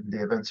occurred,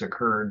 the events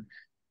occurred.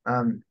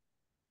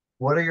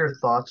 What are your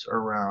thoughts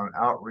around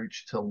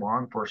outreach to law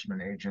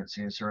enforcement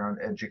agencies around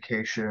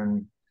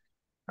education,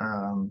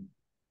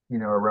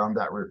 around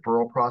that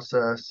referral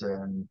process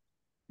and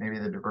maybe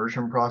the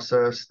diversion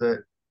process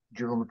that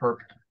juvenile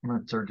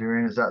departments are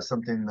doing? Is that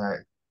something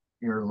that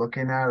you're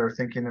looking at or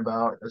thinking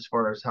about as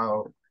far as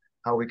how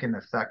we can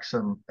affect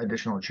some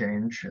additional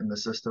change in the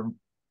system?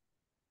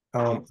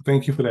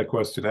 Thank you for that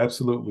question.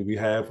 Absolutely. We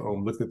have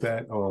looked at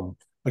that.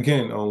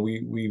 Again,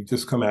 we've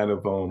just come out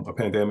of a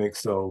pandemic.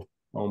 So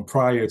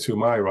prior to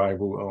my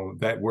arrival,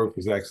 that work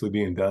was actually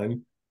being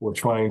done. We're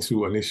trying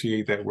to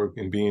initiate that work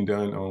and being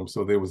done.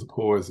 So there was a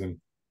pause and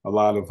a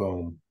lot of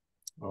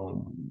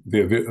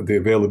the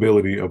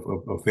availability of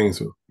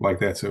things like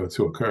that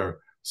to occur.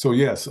 So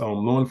yes,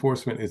 law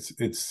enforcement,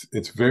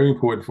 it's very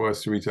important for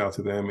us to reach out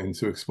to them and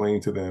to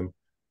explain to them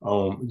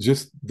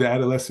just the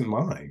adolescent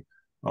mind,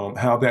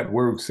 how that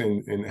works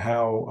and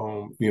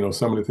how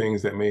some of the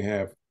things that may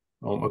have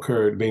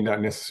occurred may not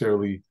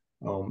necessarily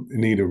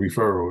need a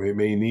referral. It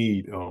may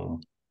need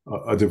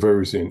a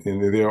diversion,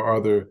 and there are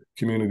other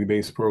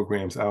community-based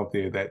programs out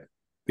there that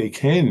they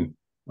can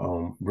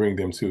bring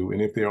them to.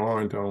 And if there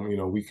aren't,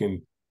 we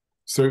can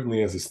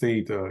certainly as a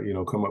state,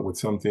 come up with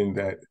something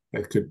that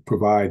could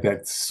provide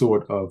that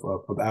sort of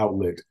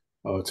outlet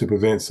to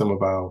prevent some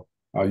of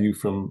our youth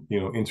from,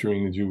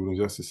 entering the juvenile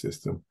justice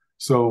system.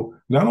 So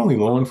not only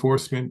law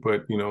enforcement,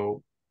 but,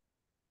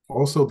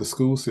 also the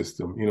school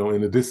system,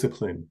 and the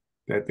discipline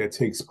that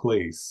takes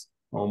place,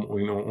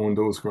 on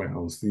those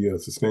grounds, the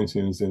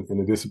suspensions and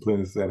the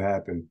disciplines that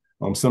happen,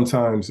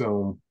 sometimes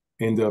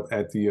end up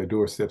at the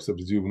doorsteps of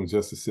the juvenile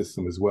justice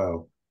system as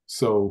well.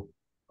 So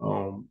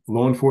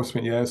law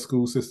enforcement, yes,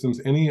 school systems,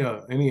 any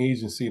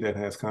agency that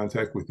has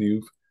contact with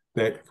youth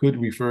that could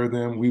refer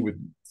them, we would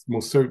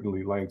most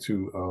certainly like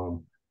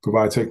to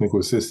provide technical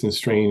assistance,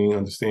 training,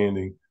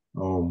 understanding,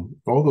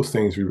 all those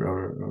things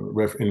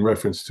are in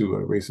reference to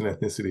race and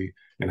ethnicity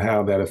and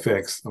how that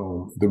affects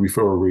the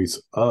referral rates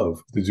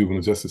of the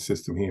juvenile justice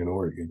system here in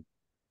Oregon.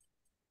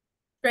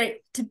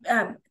 Great.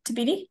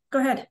 Tabiti, go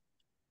ahead.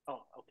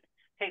 Oh, okay.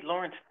 Hey,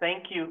 Lawrence,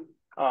 thank you.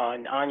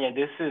 And Anya,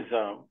 this is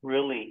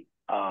really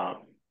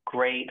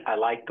great. I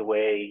like the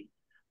way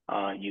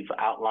you've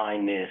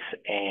outlined this,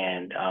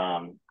 and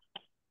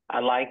I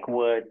like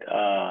what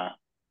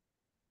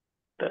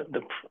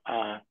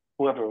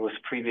whoever was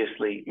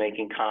previously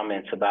making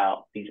comments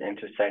about these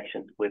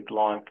intersections with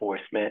law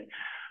enforcement.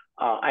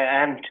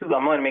 I'm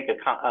going to make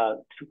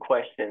two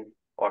questions,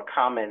 or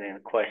comment and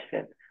a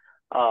question.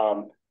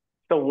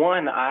 So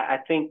one, I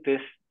think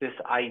this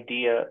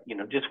idea,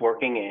 just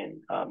working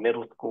in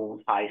middle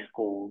schools, high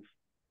schools,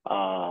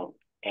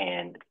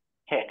 and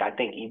heck, I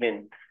think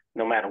even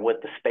no matter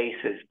what the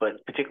space is,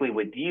 but particularly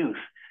with youth,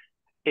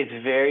 it's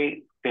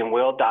been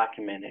well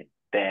documented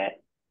that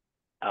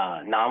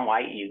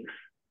non-white youth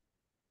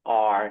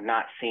are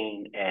not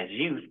seen as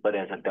youth, but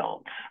as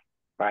adults,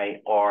 right?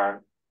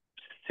 Or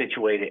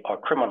situated or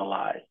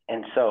criminalized.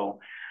 And so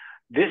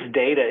this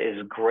data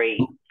is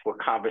great for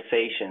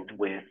conversations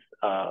with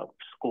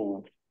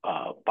school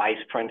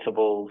vice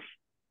principals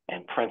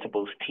and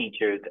principals,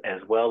 teachers,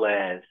 as well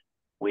as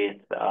with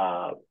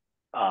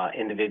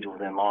individuals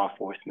in law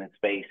enforcement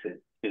spaces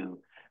to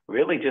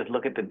really just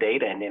look at the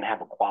data and then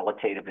have a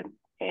qualitative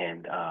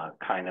and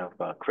kind of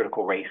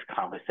critical race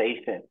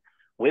conversation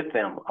with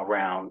them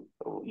around,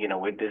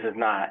 this is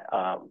not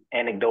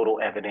anecdotal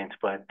evidence,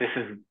 but this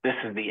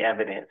is the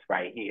evidence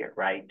right here,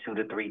 right? 2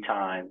 to 3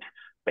 times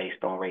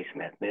based on race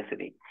and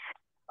ethnicity.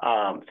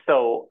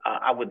 So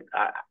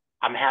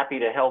I'm happy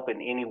to help in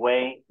any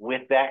way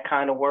with that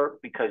kind of work,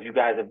 because you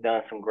guys have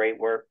done some great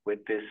work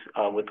with this,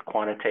 with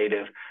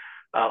quantitative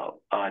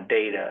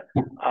data.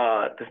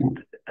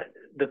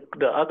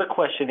 The other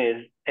question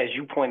is, as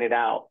you pointed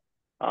out,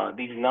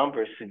 these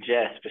numbers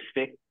suggest,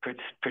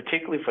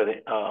 particularly for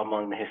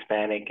among the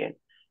Hispanic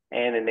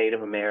and the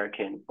Native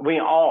American,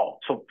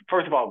 so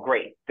first of all,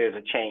 great, there's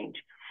a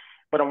change.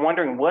 But I'm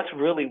wondering what's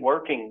really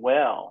working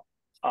well.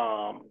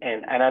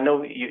 And I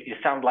know it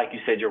sounds like you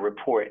said your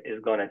report is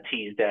going to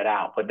tease that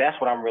out, but that's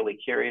what I'm really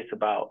curious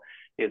about,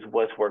 is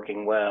what's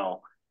working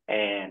well.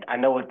 And I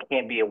know it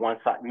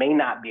may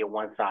not be a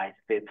one size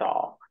fits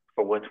all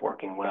for what's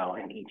working well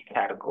in each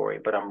category,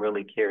 but I'm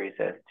really curious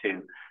as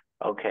to,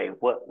 okay,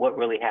 what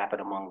really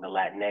happened among the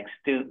Latinx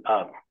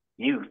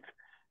youth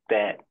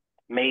that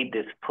made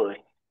this push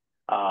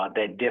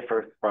that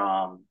differs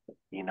from,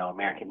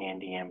 American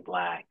Indian,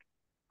 Black.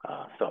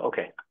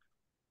 Okay.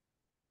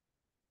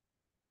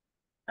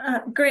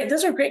 Great.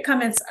 Those are great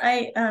comments.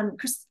 I'll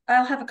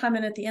have a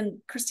comment at the end.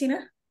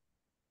 Christina?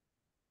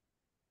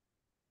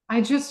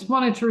 I just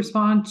wanted to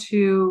respond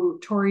to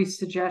Tori's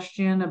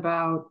suggestion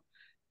about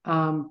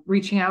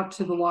reaching out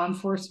to the law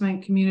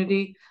enforcement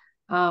community.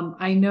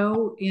 I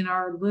know in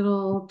our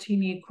little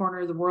teeny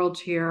corner of the world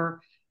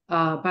here,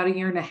 about 1.5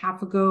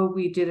 years ago,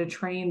 we did a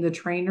Train the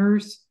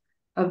Trainers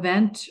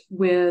event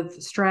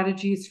with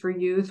Strategies for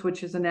Youth,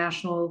 which is a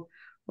national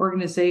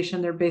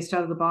organization. They're based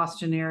out of the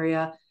Boston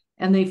area,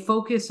 and they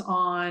focus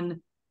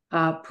on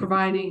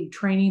providing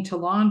training to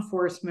law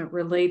enforcement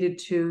related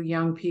to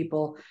young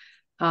people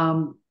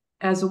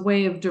as a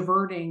way of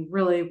diverting.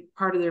 Really,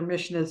 part of their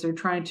mission is they're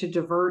trying to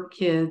divert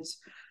kids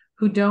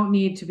who don't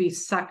need to be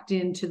sucked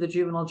into the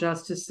juvenile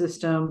justice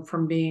system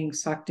from being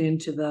sucked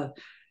into the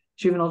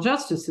juvenile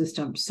justice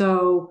system.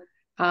 So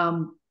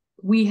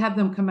we had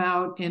them come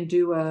out and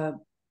do a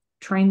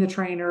Train the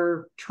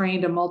Trainer,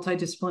 trained a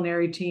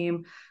multidisciplinary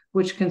team,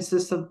 which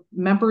consists of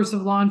members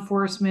of law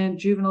enforcement,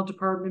 juvenile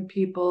department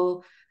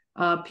people,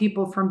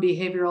 people from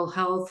behavioral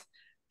health,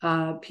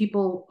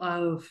 people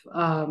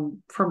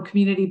from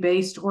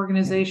community-based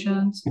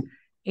organizations.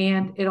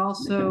 And it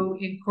also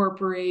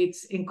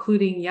incorporates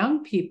including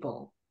young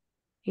people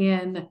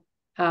in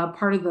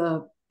part of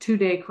the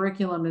 2-day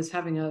curriculum is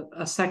having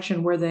a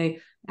section where they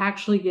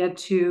actually get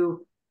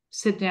to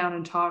sit down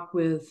and talk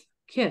with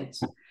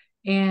kids.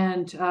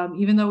 And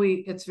even though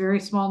it's very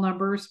small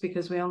numbers,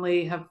 because we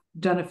only have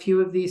done a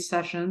few of these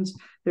sessions,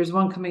 there's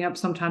one coming up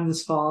sometime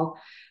this fall.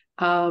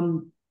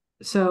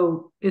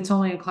 So it's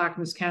only in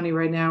Clackamas County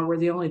right now. We're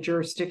the only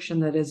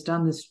jurisdiction that has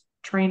done this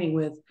training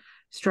with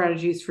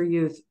Strategies for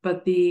Youth.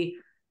 But the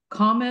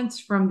comments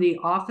from the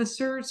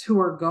officers who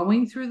are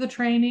going through the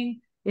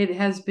training, it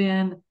has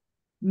been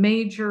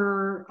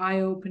major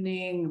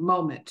eye-opening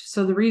moment.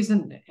 So the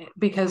reason,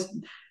 because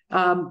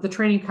the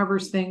training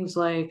covers things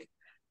like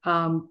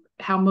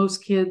how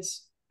most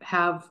kids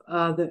have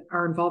that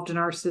are involved in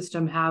our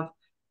system have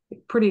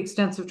pretty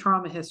extensive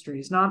trauma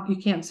histories. Not, you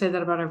can't say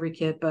that about every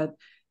kid, but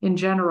in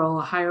general,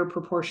 a higher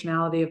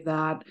proportionality of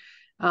that.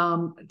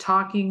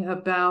 Talking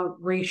about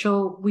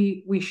racial,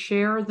 we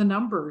share the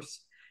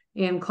numbers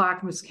in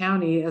Clackamas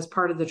County as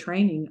part of the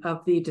training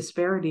of the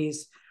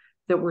disparities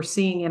that we're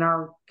seeing in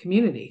our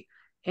community,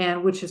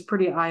 and which is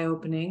pretty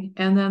eye-opening.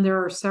 And then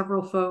there are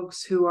several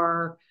folks who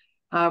are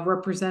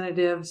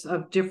representatives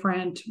of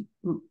different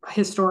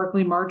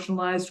historically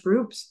marginalized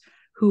groups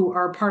who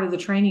are part of the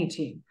training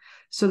team.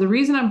 So the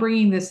reason I'm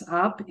bringing this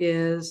up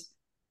is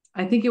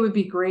I think it would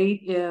be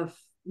great if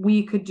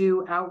we could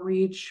do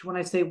outreach. When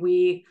I say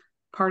we,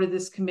 part of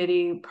this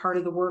committee, part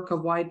of the work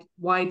of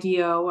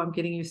YDO, I'm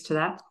getting used to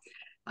that,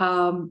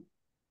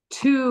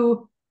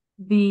 to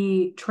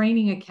the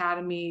training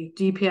academy,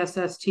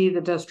 DPSST,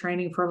 that does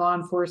training for law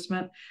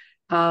enforcement.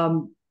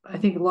 I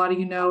think a lot of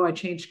you know I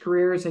changed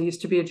careers. I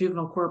used to be a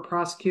juvenile court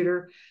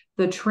prosecutor.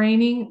 The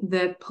training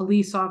that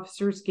police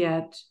officers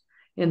get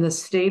in the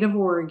state of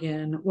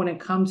Oregon when it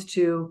comes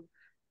to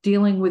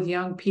dealing with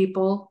young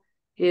people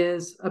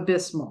is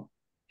abysmal.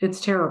 It's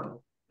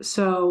terrible.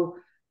 So,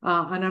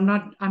 and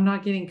I'm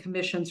not getting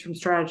commissions from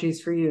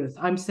Strategies for Youth.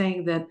 I'm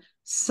saying that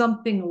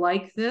something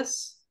like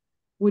this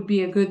would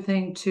be a good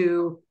thing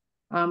to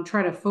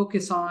try to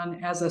focus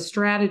on as a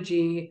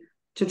strategy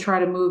to try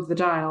to move the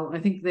dial. I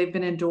think they've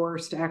been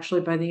endorsed actually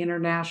by the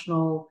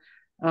International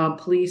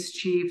Police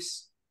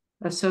Chiefs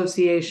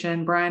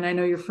Association. Brian, I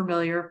know you're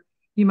familiar.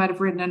 You might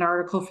have written an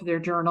article for their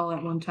journal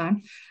at one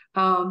time.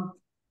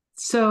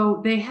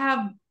 So they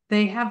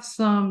have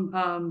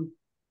some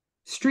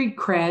street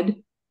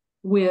cred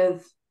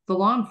with the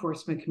law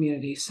enforcement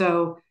community.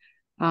 So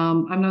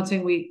I'm not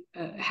saying we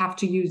have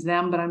to use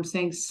them, but I'm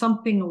saying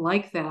something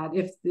like that.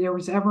 If there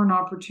was ever an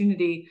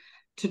opportunity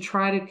to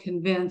try to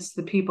convince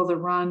the people that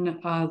run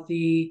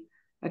the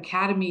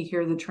academy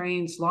here that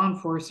trains law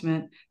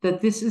enforcement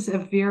that this is a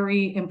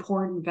very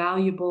important,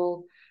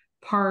 valuable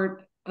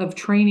part of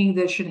training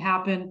that should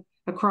happen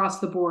across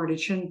the board. It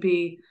shouldn't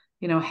be,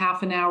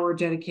 half an hour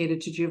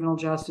dedicated to juvenile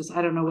justice.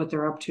 I don't know what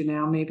they're up to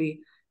now.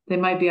 Maybe they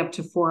might be up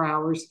to 4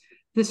 hours.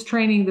 This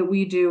training that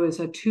we do is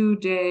a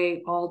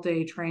 2-day,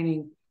 all-day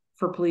training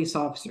for police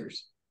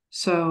officers.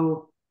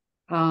 So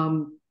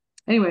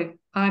anyway,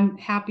 I'm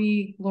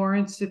happy,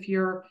 Lawrence, if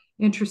you're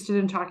interested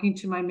in talking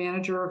to my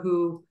manager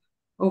who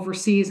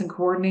oversees and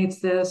coordinates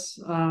this,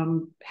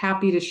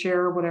 happy to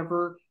share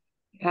whatever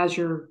as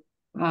you're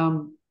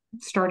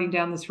starting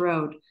down this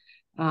road.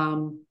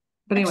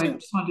 But anyway, I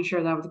just wanted to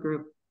share that with the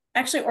group.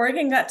 Actually,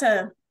 Oregon got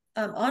to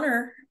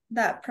honor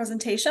that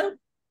presentation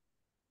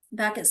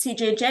back at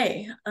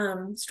CJJ.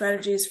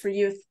 Strategies for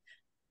Youth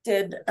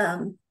did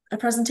a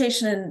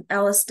presentation, and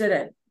Alice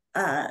did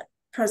a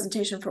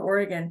presentation for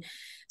Oregon.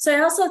 So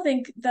I also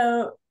think,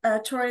 though,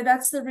 Tori,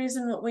 that's the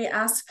reason that we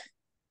ask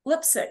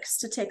LIPSIX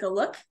to take a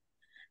look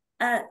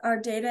at our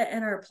data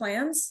and our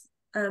plans.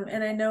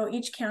 And I know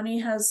each county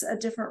has a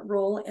different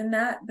role in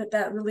that, but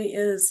that really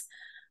is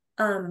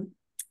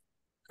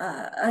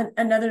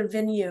another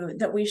venue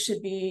that we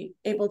should be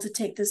able to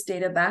take this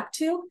data back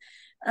to,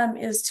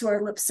 is to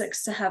our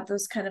LIPSIX to have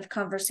those kind of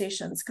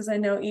conversations, because I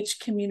know each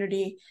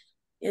community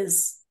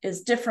is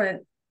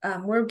different.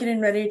 We're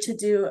getting ready to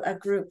do a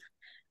group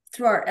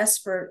through our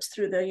experts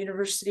through the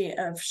University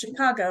of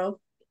Chicago,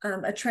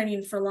 a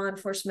training for law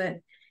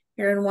enforcement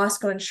here in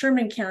Wasco and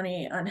Sherman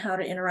County on how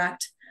to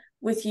interact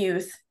with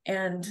youth,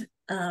 and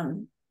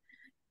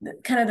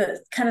kind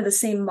of the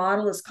same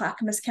model as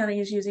Clackamas County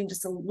is using,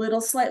 just a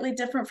little slightly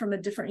different from a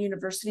different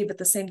university, but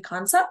the same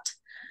concept.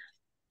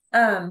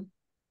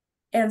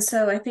 And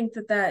so I think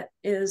that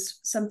is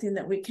something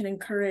that we can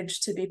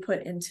encourage to be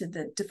put into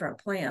the different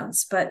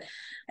plans. But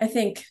I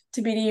think,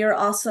 Tabitha, you're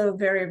also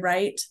very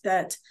right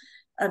that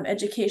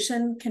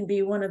education can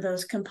be one of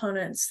those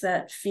components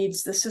that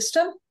feeds the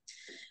system.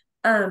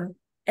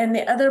 And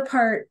the other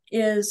part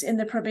is in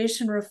the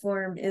probation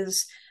reform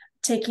is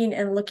taking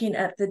and looking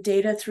at the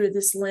data through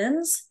this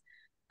lens,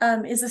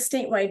 is a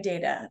statewide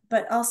data,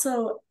 but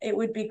also it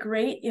would be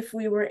great if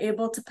we were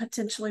able to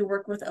potentially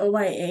work with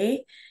OIA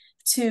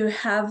to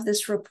have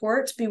this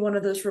report be one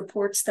of those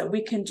reports that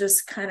we can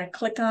just kind of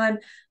click on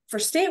for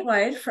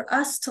statewide for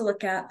us to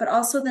look at, but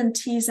also then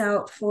tease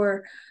out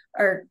for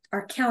our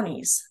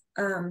counties.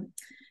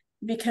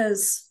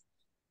 Because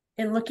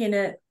in looking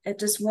at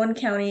just one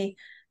county,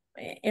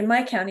 in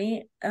my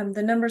county,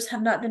 the numbers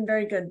have not been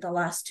very good the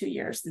last 2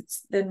 years.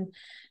 It's been,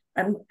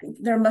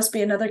 there must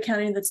be another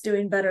county that's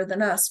doing better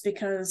than us,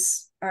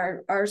 because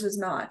ours is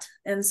not.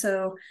 And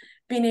so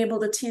being able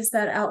to tease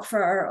that out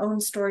for our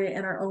own story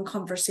and our own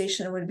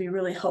conversation would be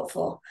really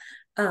helpful.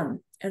 And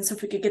so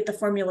if we could get the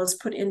formulas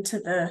put into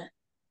the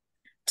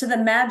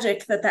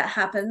magic that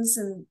happens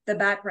in the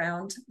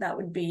background, that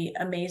would be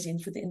amazing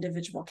for the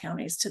individual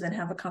counties to then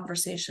have a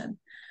conversation.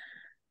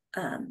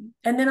 And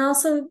then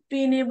also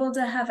being able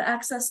to have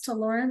access to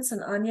Lawrence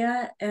and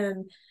Anya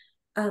and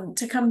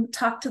to come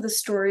talk to the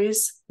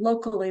stories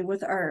locally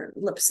with our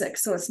LIPSIC.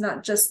 So it's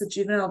not just the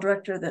juvenile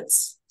director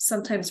that's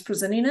sometimes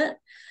presenting it.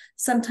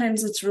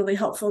 Sometimes it's really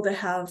helpful to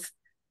have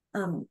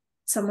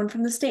someone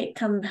from the state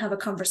come have a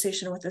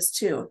conversation with us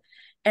too.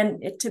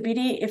 And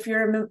Tabidi, if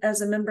you're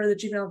as a member of the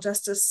Juvenile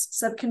Justice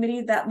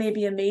Subcommittee, that may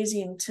be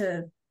amazing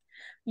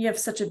you have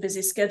such a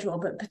busy schedule,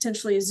 but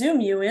potentially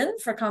Zoom you in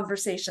for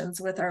conversations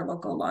with our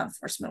local law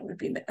enforcement would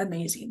be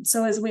amazing.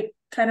 So as we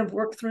kind of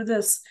work through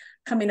this,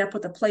 coming up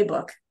with a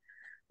playbook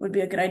would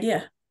be a good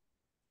idea.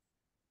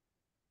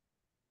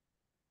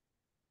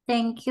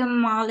 Thank you,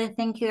 Molly.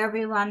 Thank you,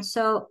 everyone.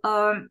 So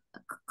a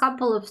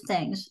couple of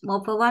things.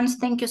 Well, for once,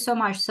 thank you so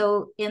much.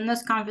 So in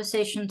this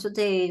conversation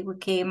today, we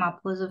came up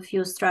with a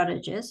few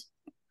strategies.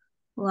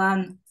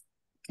 One,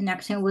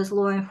 connecting with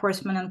law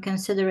enforcement and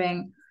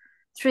considering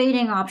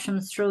trading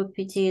options through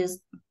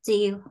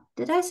PTSD.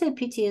 Did I say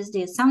PTSD?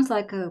 It sounds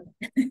like a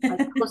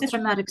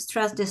post-traumatic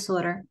stress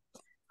disorder.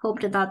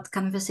 Hope that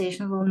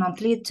conversation will not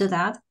lead to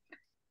that.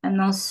 And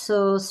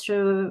also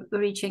through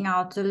reaching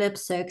out to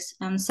LIPSICs.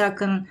 And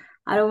second,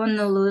 I don't want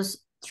to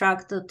lose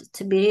track that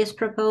Tiberi is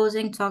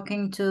proposing,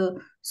 talking to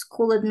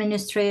school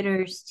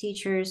administrators,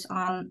 teachers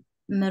on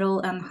middle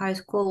and high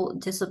school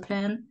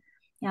discipline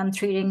and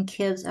treating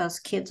kids as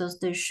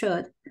they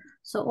should.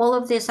 So all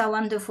of these are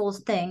wonderful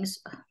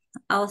things.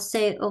 I'll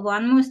say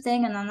one more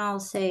thing and then I'll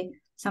say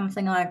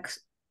something like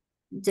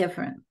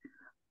different.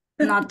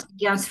 Not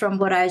against from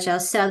what I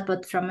just said,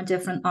 but from a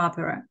different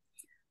opera.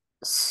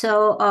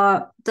 So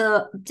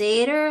the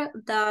data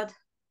that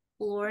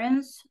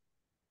Lawrence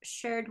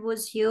shared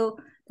with you,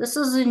 this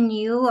is a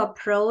new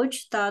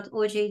approach that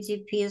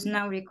OJDP is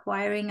now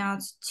requiring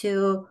us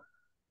to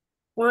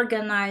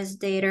organize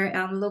data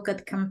and look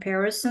at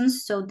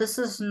comparisons. So this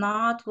is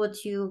not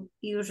what you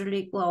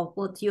usually,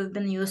 what you've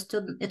been used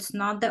to. It's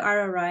not the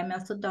RRI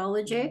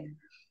methodology,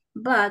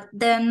 but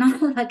they're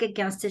not like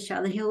against each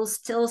other. You'll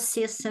still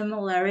see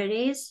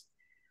similarities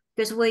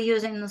because we're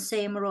using the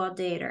same raw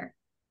data.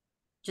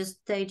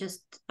 They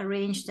just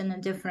arranged in a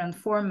different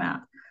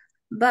format.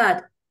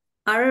 But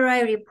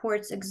RRI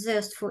reports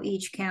exist for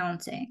each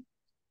county.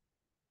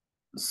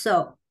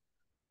 So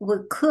we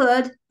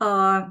could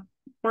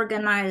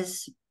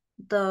organize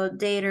the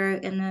data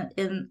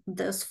in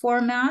this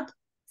format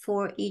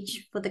for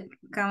the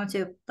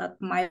county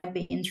that might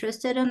be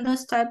interested in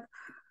this type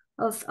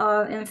of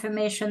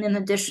information in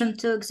addition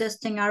to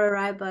existing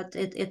RRI, but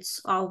it's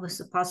always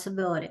a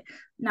possibility.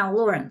 Now,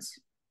 Lawrence,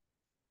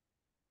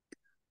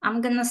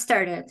 I'm gonna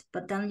start it,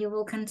 but then you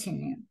will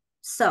continue.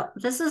 So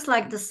this is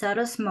like the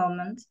saddest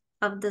moment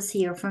of this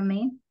year for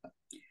me,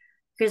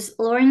 because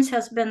Lawrence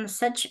has been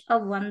such a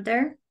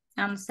wonder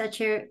and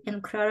such an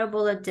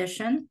incredible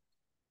addition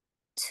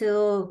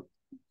to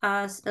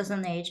us as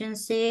an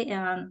agency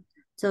and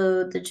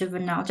to the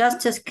Juvenile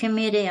Justice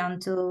Committee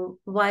and to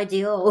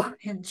YDO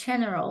in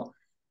general.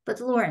 But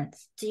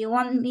Lawrence, do you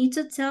want me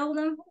to tell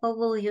them or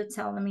will you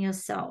tell them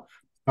yourself?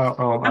 I'm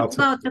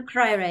about to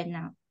cry right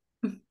now.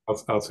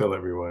 I'll tell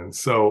everyone.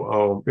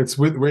 So it's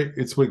with great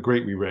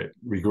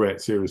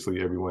regret, seriously,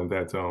 everyone,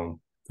 that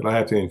I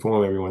have to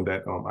inform everyone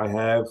that I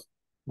have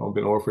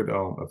been offered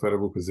a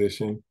federal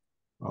position,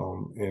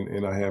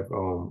 and I have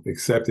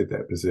accepted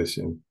that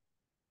position.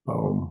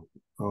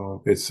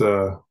 It's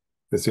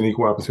an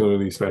equal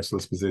opportunity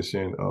specialist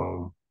position,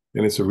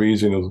 and it's a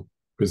regional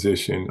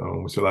position,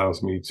 which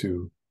allows me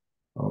to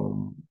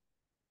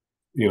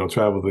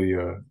travel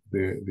the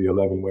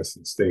 11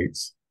 Western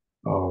states,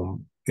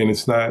 and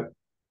it's not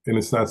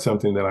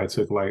something that I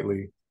took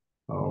lightly.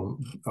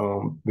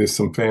 There's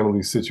some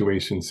family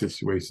situation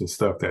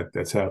stuff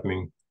that's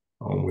happening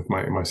with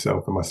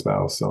myself and my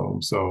spouse.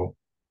 So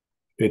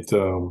it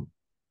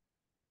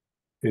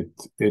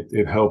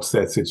helps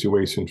that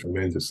situation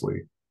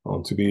tremendously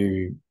to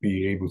be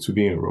able to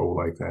be enrolled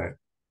like that,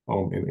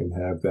 and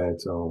have that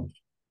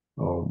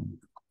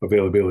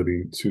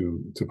availability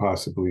to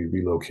possibly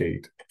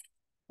relocate.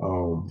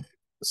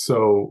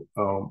 So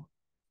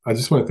I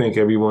just want to thank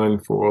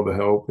everyone for all the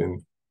help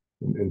and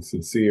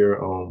sincere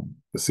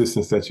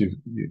assistance that you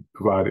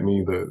provided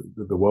me,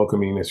 the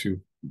welcoming that you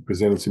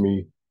presented to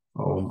me.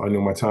 I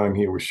know my time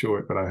here was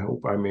short, but I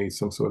hope I made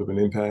some sort of an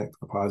impact,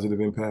 a positive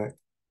impact.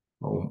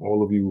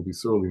 All of you will be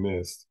sorely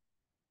missed,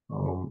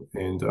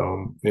 and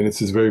it's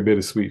just very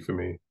bittersweet for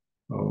me.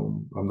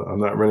 I'm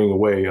not running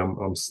away.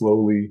 I'm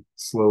slowly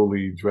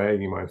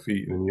dragging my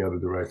feet in the other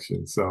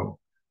direction. So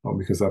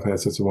because I've had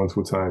such a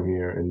wonderful time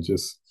here, and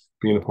just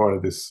being a part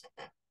of this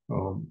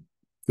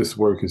this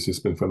work has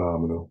just been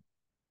phenomenal.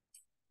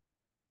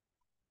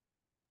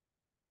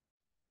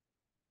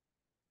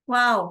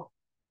 Wow.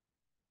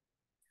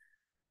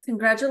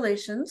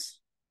 Congratulations.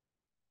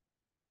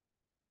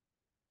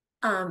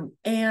 Personally,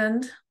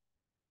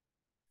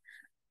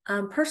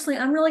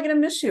 I'm really going to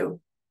miss you.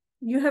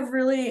 You have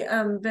really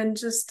been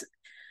just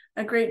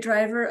a great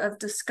driver of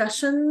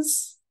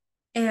discussions,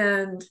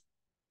 and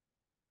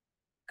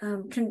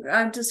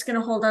I'm just going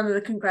to hold on to the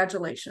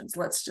congratulations.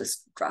 Let's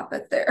just drop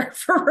it there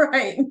for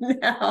right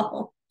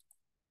now.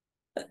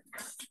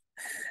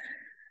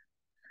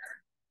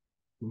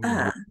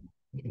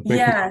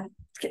 Yeah,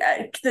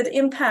 the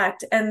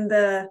impact and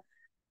the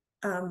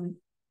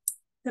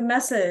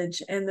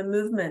message and the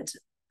movement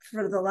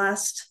for the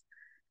last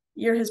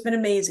year has been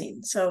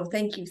amazing. So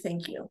thank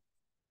you,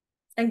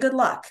 and good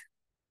luck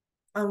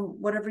on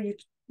whatever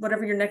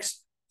your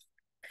next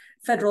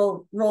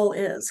federal role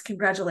is.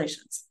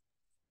 Congratulations.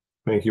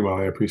 Thank you,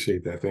 Molly. I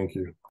appreciate that. Thank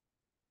you.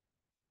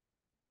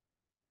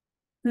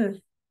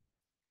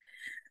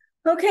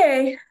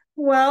 Okay,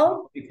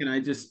 well, Can I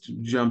just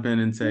jump in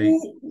and say,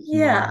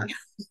 yeah,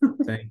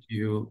 thank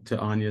you to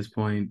Anya's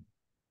point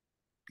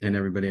and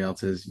everybody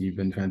else's. You've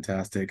been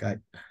fantastic.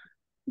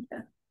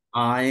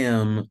 I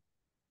am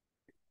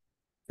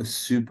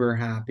super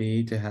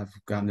happy to have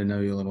gotten to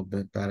know you a little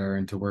bit better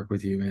and to work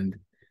with you, and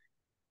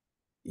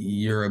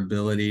your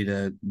ability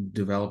to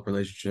develop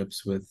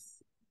relationships with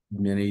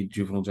many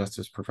juvenile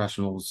justice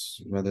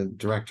professionals, whether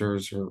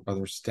directors or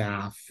other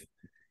staff,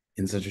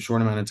 in such a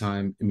short amount of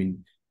time, I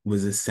mean,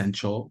 was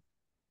essential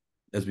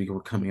as we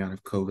were coming out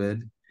of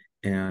COVID.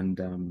 And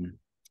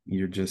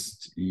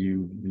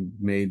you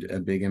made a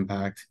big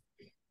impact,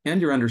 and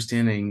your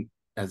understanding,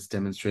 as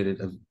demonstrated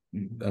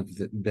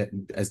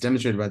as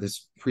demonstrated by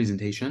this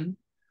presentation,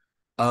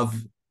 of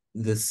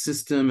the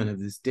system and of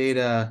this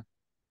data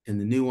and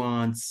the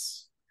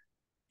nuance.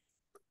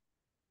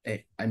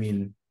 I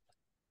mean,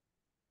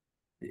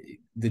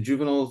 the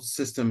juvenile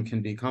system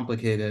can be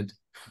complicated,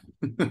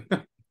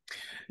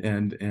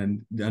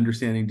 and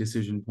understanding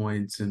decision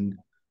points and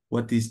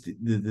what the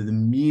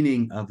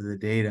meaning of the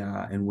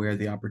data and where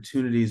the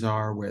opportunities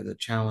are, where the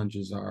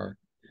challenges are,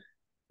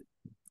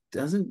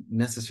 doesn't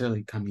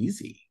necessarily come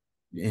easy.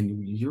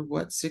 And you're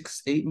what,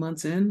 6-8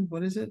 months in?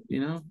 What is it?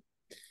 And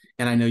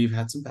I know you've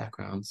had some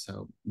background,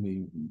 so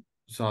we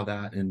saw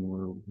that, and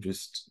we're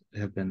just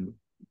have been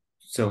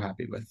so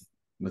happy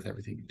with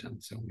everything you've done.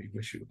 So we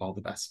wish you all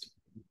the best.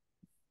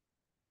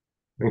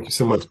 Thank you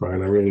so much,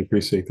 Brian. I really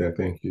appreciate that.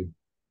 Thank you.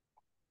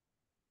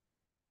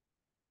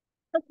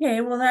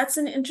 okay, well, that's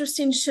an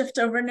interesting shift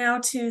over now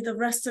to the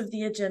rest of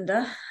the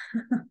agenda.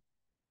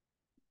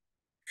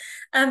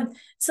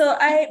 So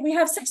we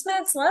have 6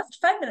 minutes left,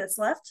 5 minutes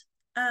left.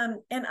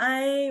 And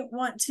I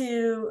want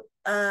to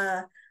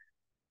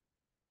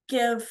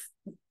give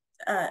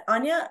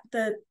Anya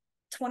the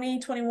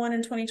 2021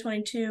 and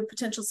 2022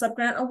 potential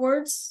subgrant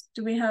awards.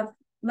 Do we have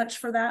much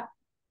for that?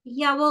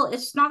 Yeah, well,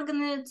 it's not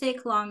gonna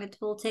take long. It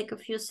will take a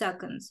few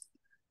seconds.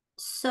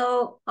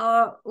 So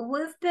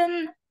we've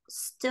been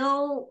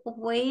still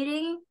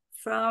waiting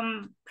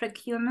from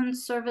procurement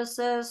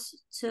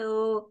services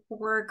to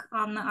work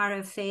on the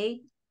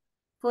RFA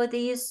for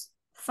these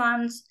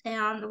funds.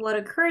 And what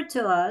occurred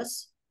to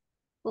us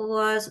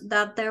was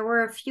that there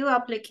were a few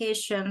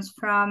applications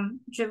from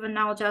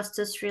juvenile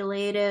justice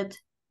related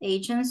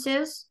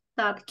agencies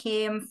that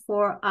came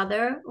for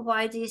other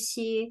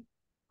YDC,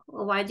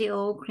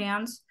 YDO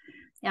grants,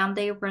 and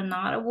they were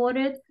not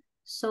awarded.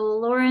 So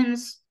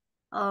Lawrence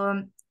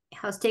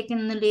has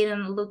taken the lead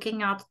in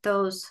looking at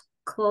those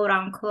quote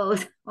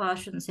unquote, well, I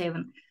shouldn't say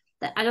even,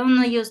 I don't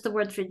want to use the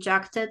word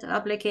rejected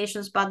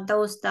applications, but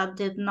those that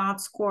did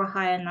not score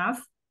high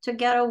enough to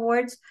get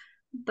awards,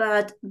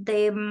 but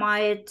they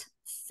might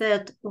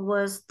fit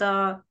with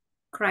the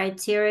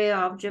criteria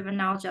of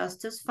juvenile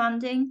justice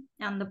funding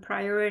and the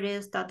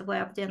priorities that we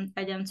have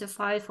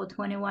identified for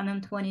 21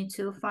 and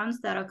 22 funds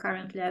that are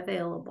currently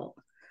available.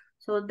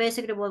 So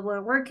basically what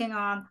we're working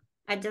on,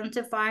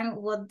 identifying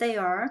what they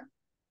are,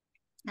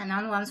 and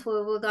then once we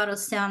got a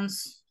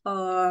sense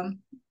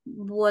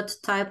what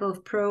type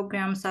of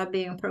programs are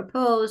being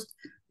proposed,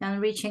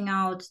 and reaching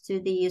out to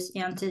these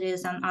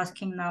entities and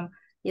asking them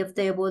if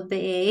they would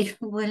be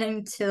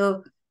willing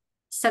to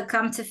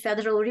succumb to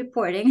federal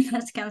reporting.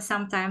 That can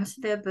sometimes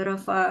be a bit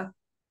of a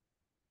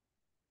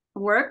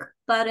work,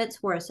 but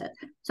it's worth it.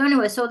 So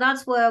anyway, so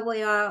that's where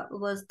we are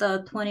with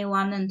the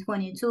 21 and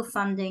 22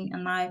 funding,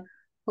 and I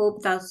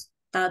hope that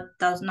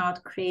does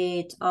not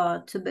create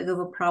too big of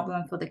a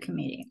problem for the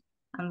committee.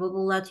 And we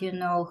will let you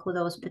know who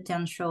those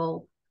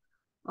potential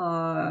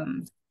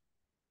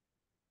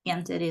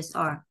entities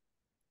are.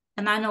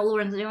 And I know,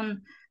 Lawrence, you want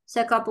to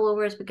say a couple of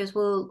words, because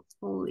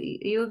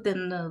you've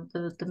been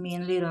the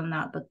main lead on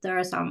that, but there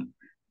are some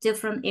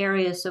different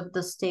areas of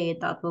the state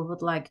that we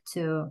would like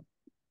to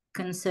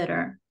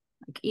consider,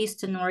 like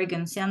Eastern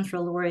Oregon,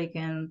 Central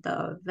Oregon,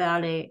 the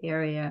Valley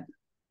area.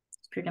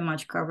 It pretty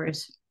much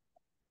covers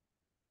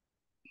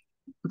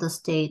the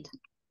state.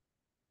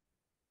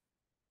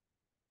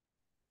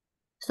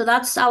 So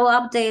that's our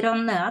update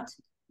on that.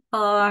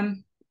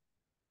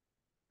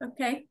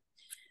 Okay.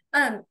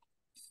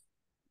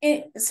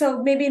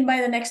 So maybe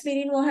by the next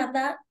meeting we'll have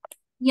that?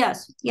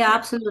 Yes, yeah,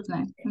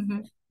 absolutely.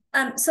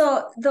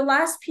 So the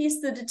last piece,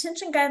 the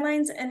detention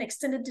guidelines and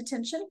extended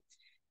detention,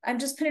 I'm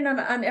just putting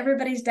on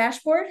everybody's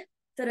dashboard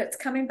that it's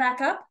coming back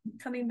up,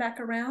 coming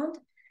back around,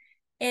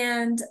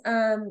 and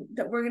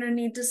that we're going to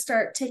need to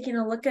start taking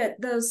a look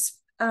at those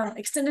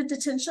extended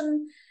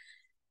detention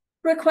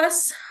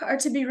requests are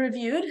to be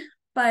reviewed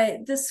by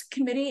this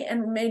committee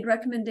and made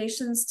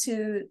recommendations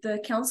to the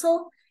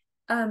council.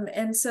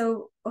 And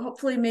so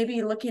hopefully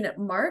maybe looking at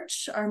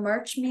March, our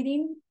March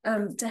meeting,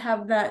 to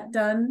have that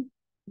done.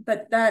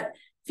 But that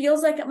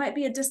feels like it might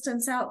be a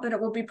distance out, but it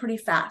will be pretty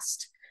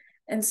fast.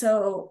 And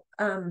so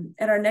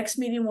at our next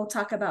meeting, we'll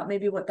talk about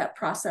maybe what that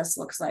process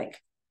looks like.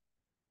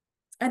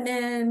 And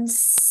then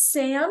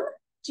Sam,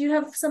 do you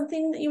have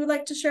something that you would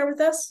like to share with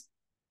us?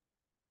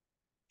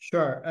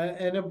 Sure,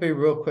 and it'll be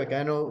real quick.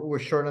 I know we're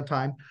short on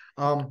time.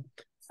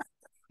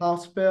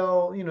 House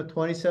Bill,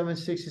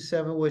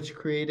 2767, which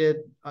created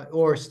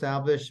or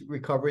established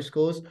recovery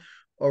schools.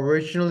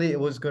 Originally, it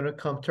was going to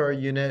come to our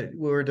unit.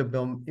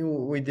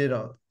 We did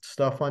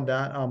stuff on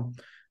that.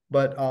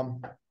 But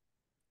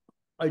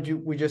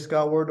we just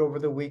got word over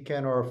the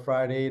weekend or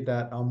Friday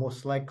that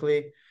most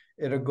likely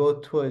it'll go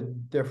to a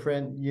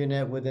different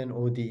unit within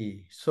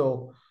ODE.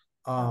 So,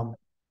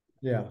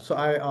 yeah.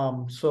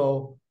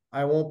 So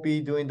I won't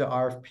be doing the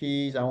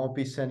RFPs. I won't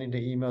be sending the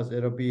emails.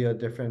 It'll be a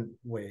different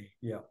way.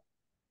 Yeah.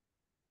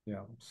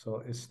 Yeah.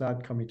 So it's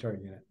not coming to our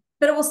unit.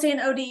 But it will stay in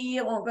ODE.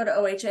 It won't go to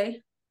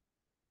OHA.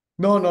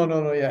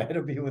 No. Yeah,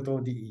 it'll be with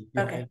ODE.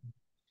 Yeah. Okay.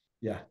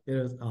 Yeah. It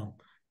is.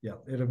 Yeah.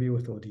 It'll be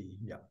with ODE.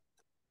 Yeah.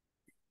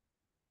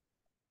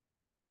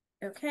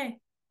 Okay.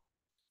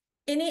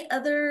 Any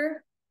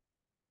other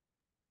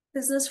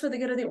business for the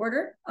good of the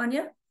order,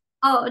 Anya?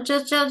 Oh,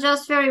 just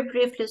very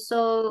briefly.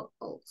 So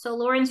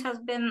Lawrence has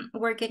been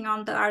working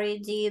on the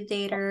RED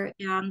data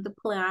and the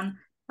plan,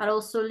 but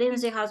also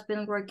Lindsay has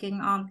been working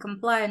on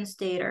compliance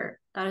data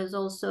that is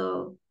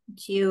also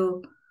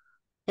due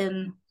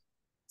in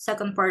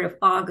second part of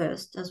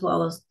August, as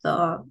well as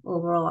the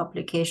overall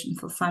application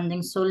for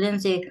funding. So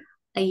Lindsay,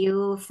 are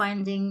you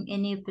finding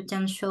any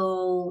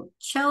potential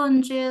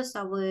challenges?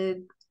 Are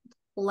we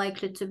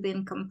likely to be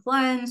in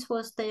compliance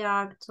with the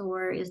act,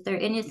 or is there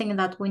anything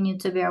that we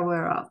need to be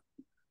aware of?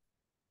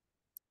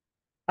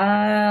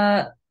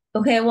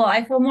 Okay, well,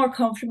 I feel more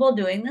comfortable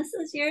doing this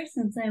year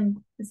since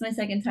it's my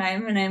second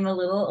time and I'm a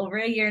little over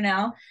a year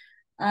now.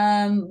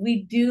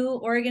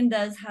 Oregon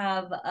does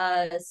have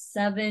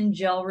 7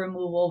 jail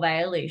removal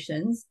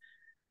violations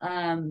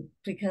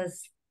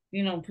because,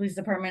 police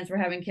departments were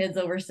having kids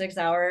over 6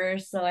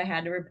 hours, so I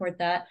had to report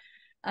that.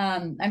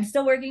 I'm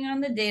still working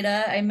on the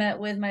data. I met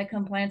with my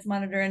compliance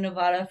monitor in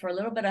Nevada for a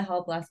little bit of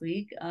help last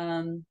week.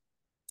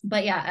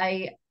 But yeah,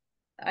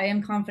 I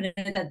am confident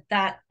that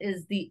that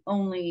is the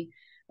only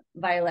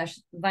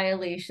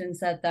violation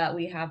set that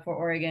we have for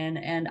Oregon,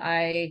 and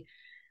I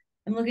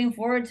am looking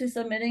forward to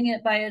submitting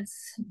it by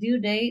its due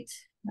date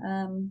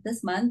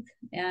this month.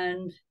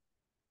 And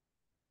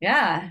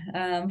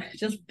yeah,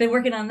 just been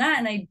working on that.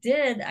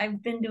 And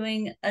I've been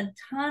doing a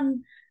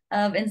ton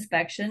of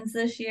inspections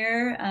this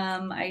year.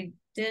 I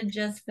did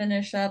just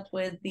finish up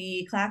with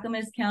the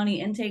Clackamas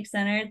County Intake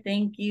Center.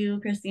 Thank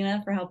you,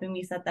 Christina, for helping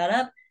me set that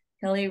up.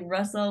 Kelly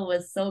Russell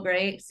was so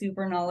great,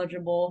 super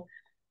knowledgeable,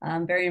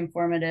 very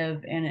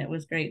informative, and it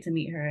was great to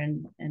meet her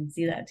and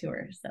see that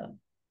tour. So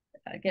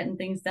getting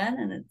things done,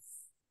 and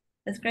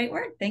it's great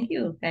work. Thank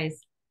you,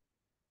 guys.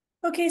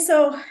 Okay,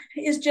 so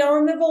is jail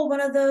removal one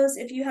of those,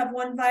 if you have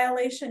one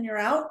violation, you're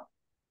out?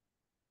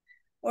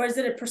 Or is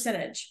it a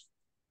percentage?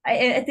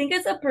 I think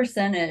it's a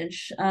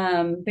percentage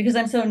because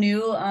I'm so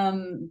new.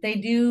 They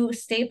do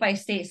state by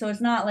state, so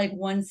it's not like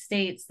one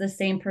state's the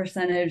same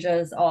percentage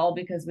as all,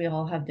 because we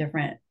all have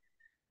different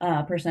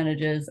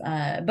percentages.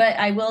 But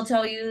I will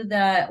tell you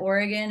that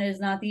Oregon is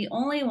not the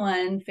only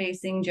one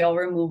facing jail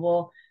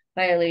removal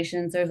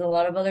violations. There's a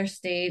lot of other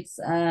states.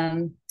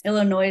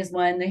 Illinois is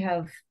one. They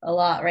have a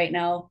lot right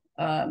now.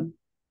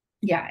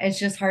 Yeah, it's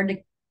just hard to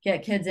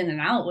get kids in and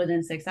out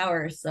within 6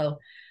 hours. So,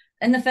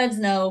 and the feds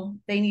know,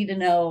 they need to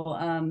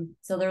know.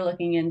 So they're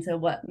looking into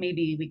what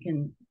maybe we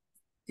can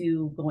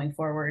do going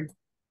forward.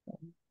 So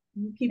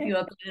I'll keep you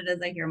updated as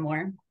I hear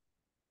more.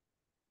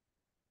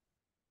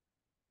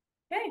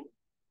 Okay.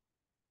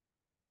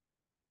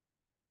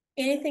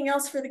 Anything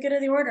else for the good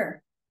of the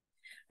order?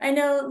 I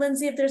know,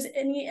 Lindsay,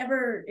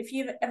 if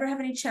you ever have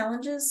any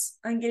challenges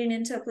on getting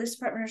into a police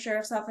department or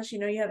sheriff's office, you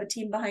have a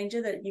team behind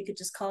you that you could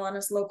just call on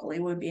us locally.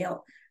 We'd be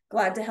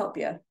glad to help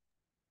you.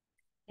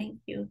 Thank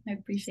you. I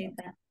appreciate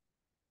that.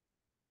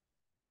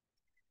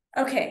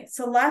 Okay,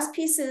 so last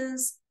piece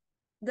is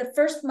the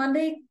first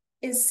Monday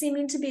is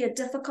seeming to be a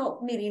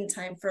difficult meeting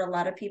time for a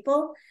lot of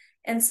people.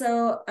 And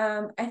so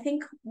I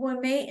think we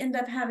may end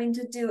up having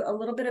to do a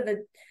little bit of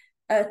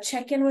a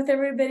check-in with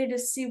everybody to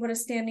see what a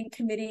standing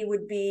committee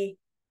would be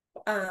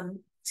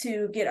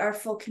to get our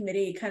full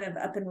committee kind of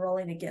up and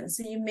rolling again.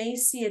 So you may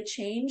see a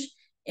change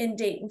in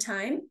date and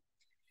time,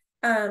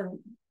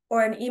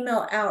 or an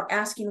email out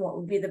asking what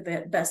would be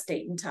the best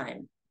date and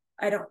time.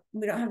 We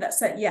don't have that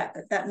set yet,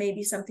 but that may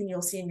be something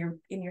you'll see in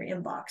your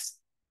inbox.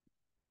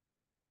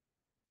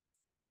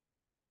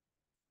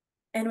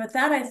 And with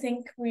that, I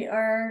think we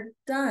are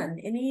done.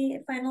 Any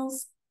final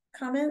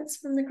comments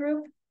from the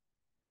group?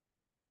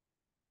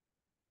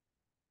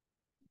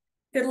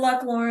 Good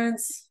luck,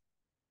 Lawrence.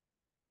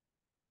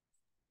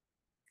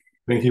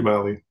 Thank you,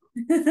 Molly.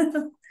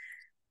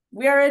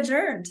 We are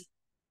adjourned.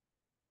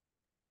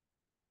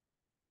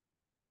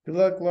 Good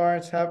luck,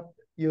 Lawrence.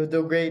 You'll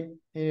do great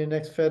in your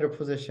next federal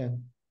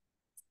position.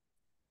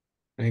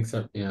 Thanks.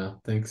 Yeah.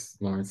 Thanks,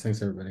 Lawrence. Thanks,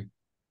 everybody.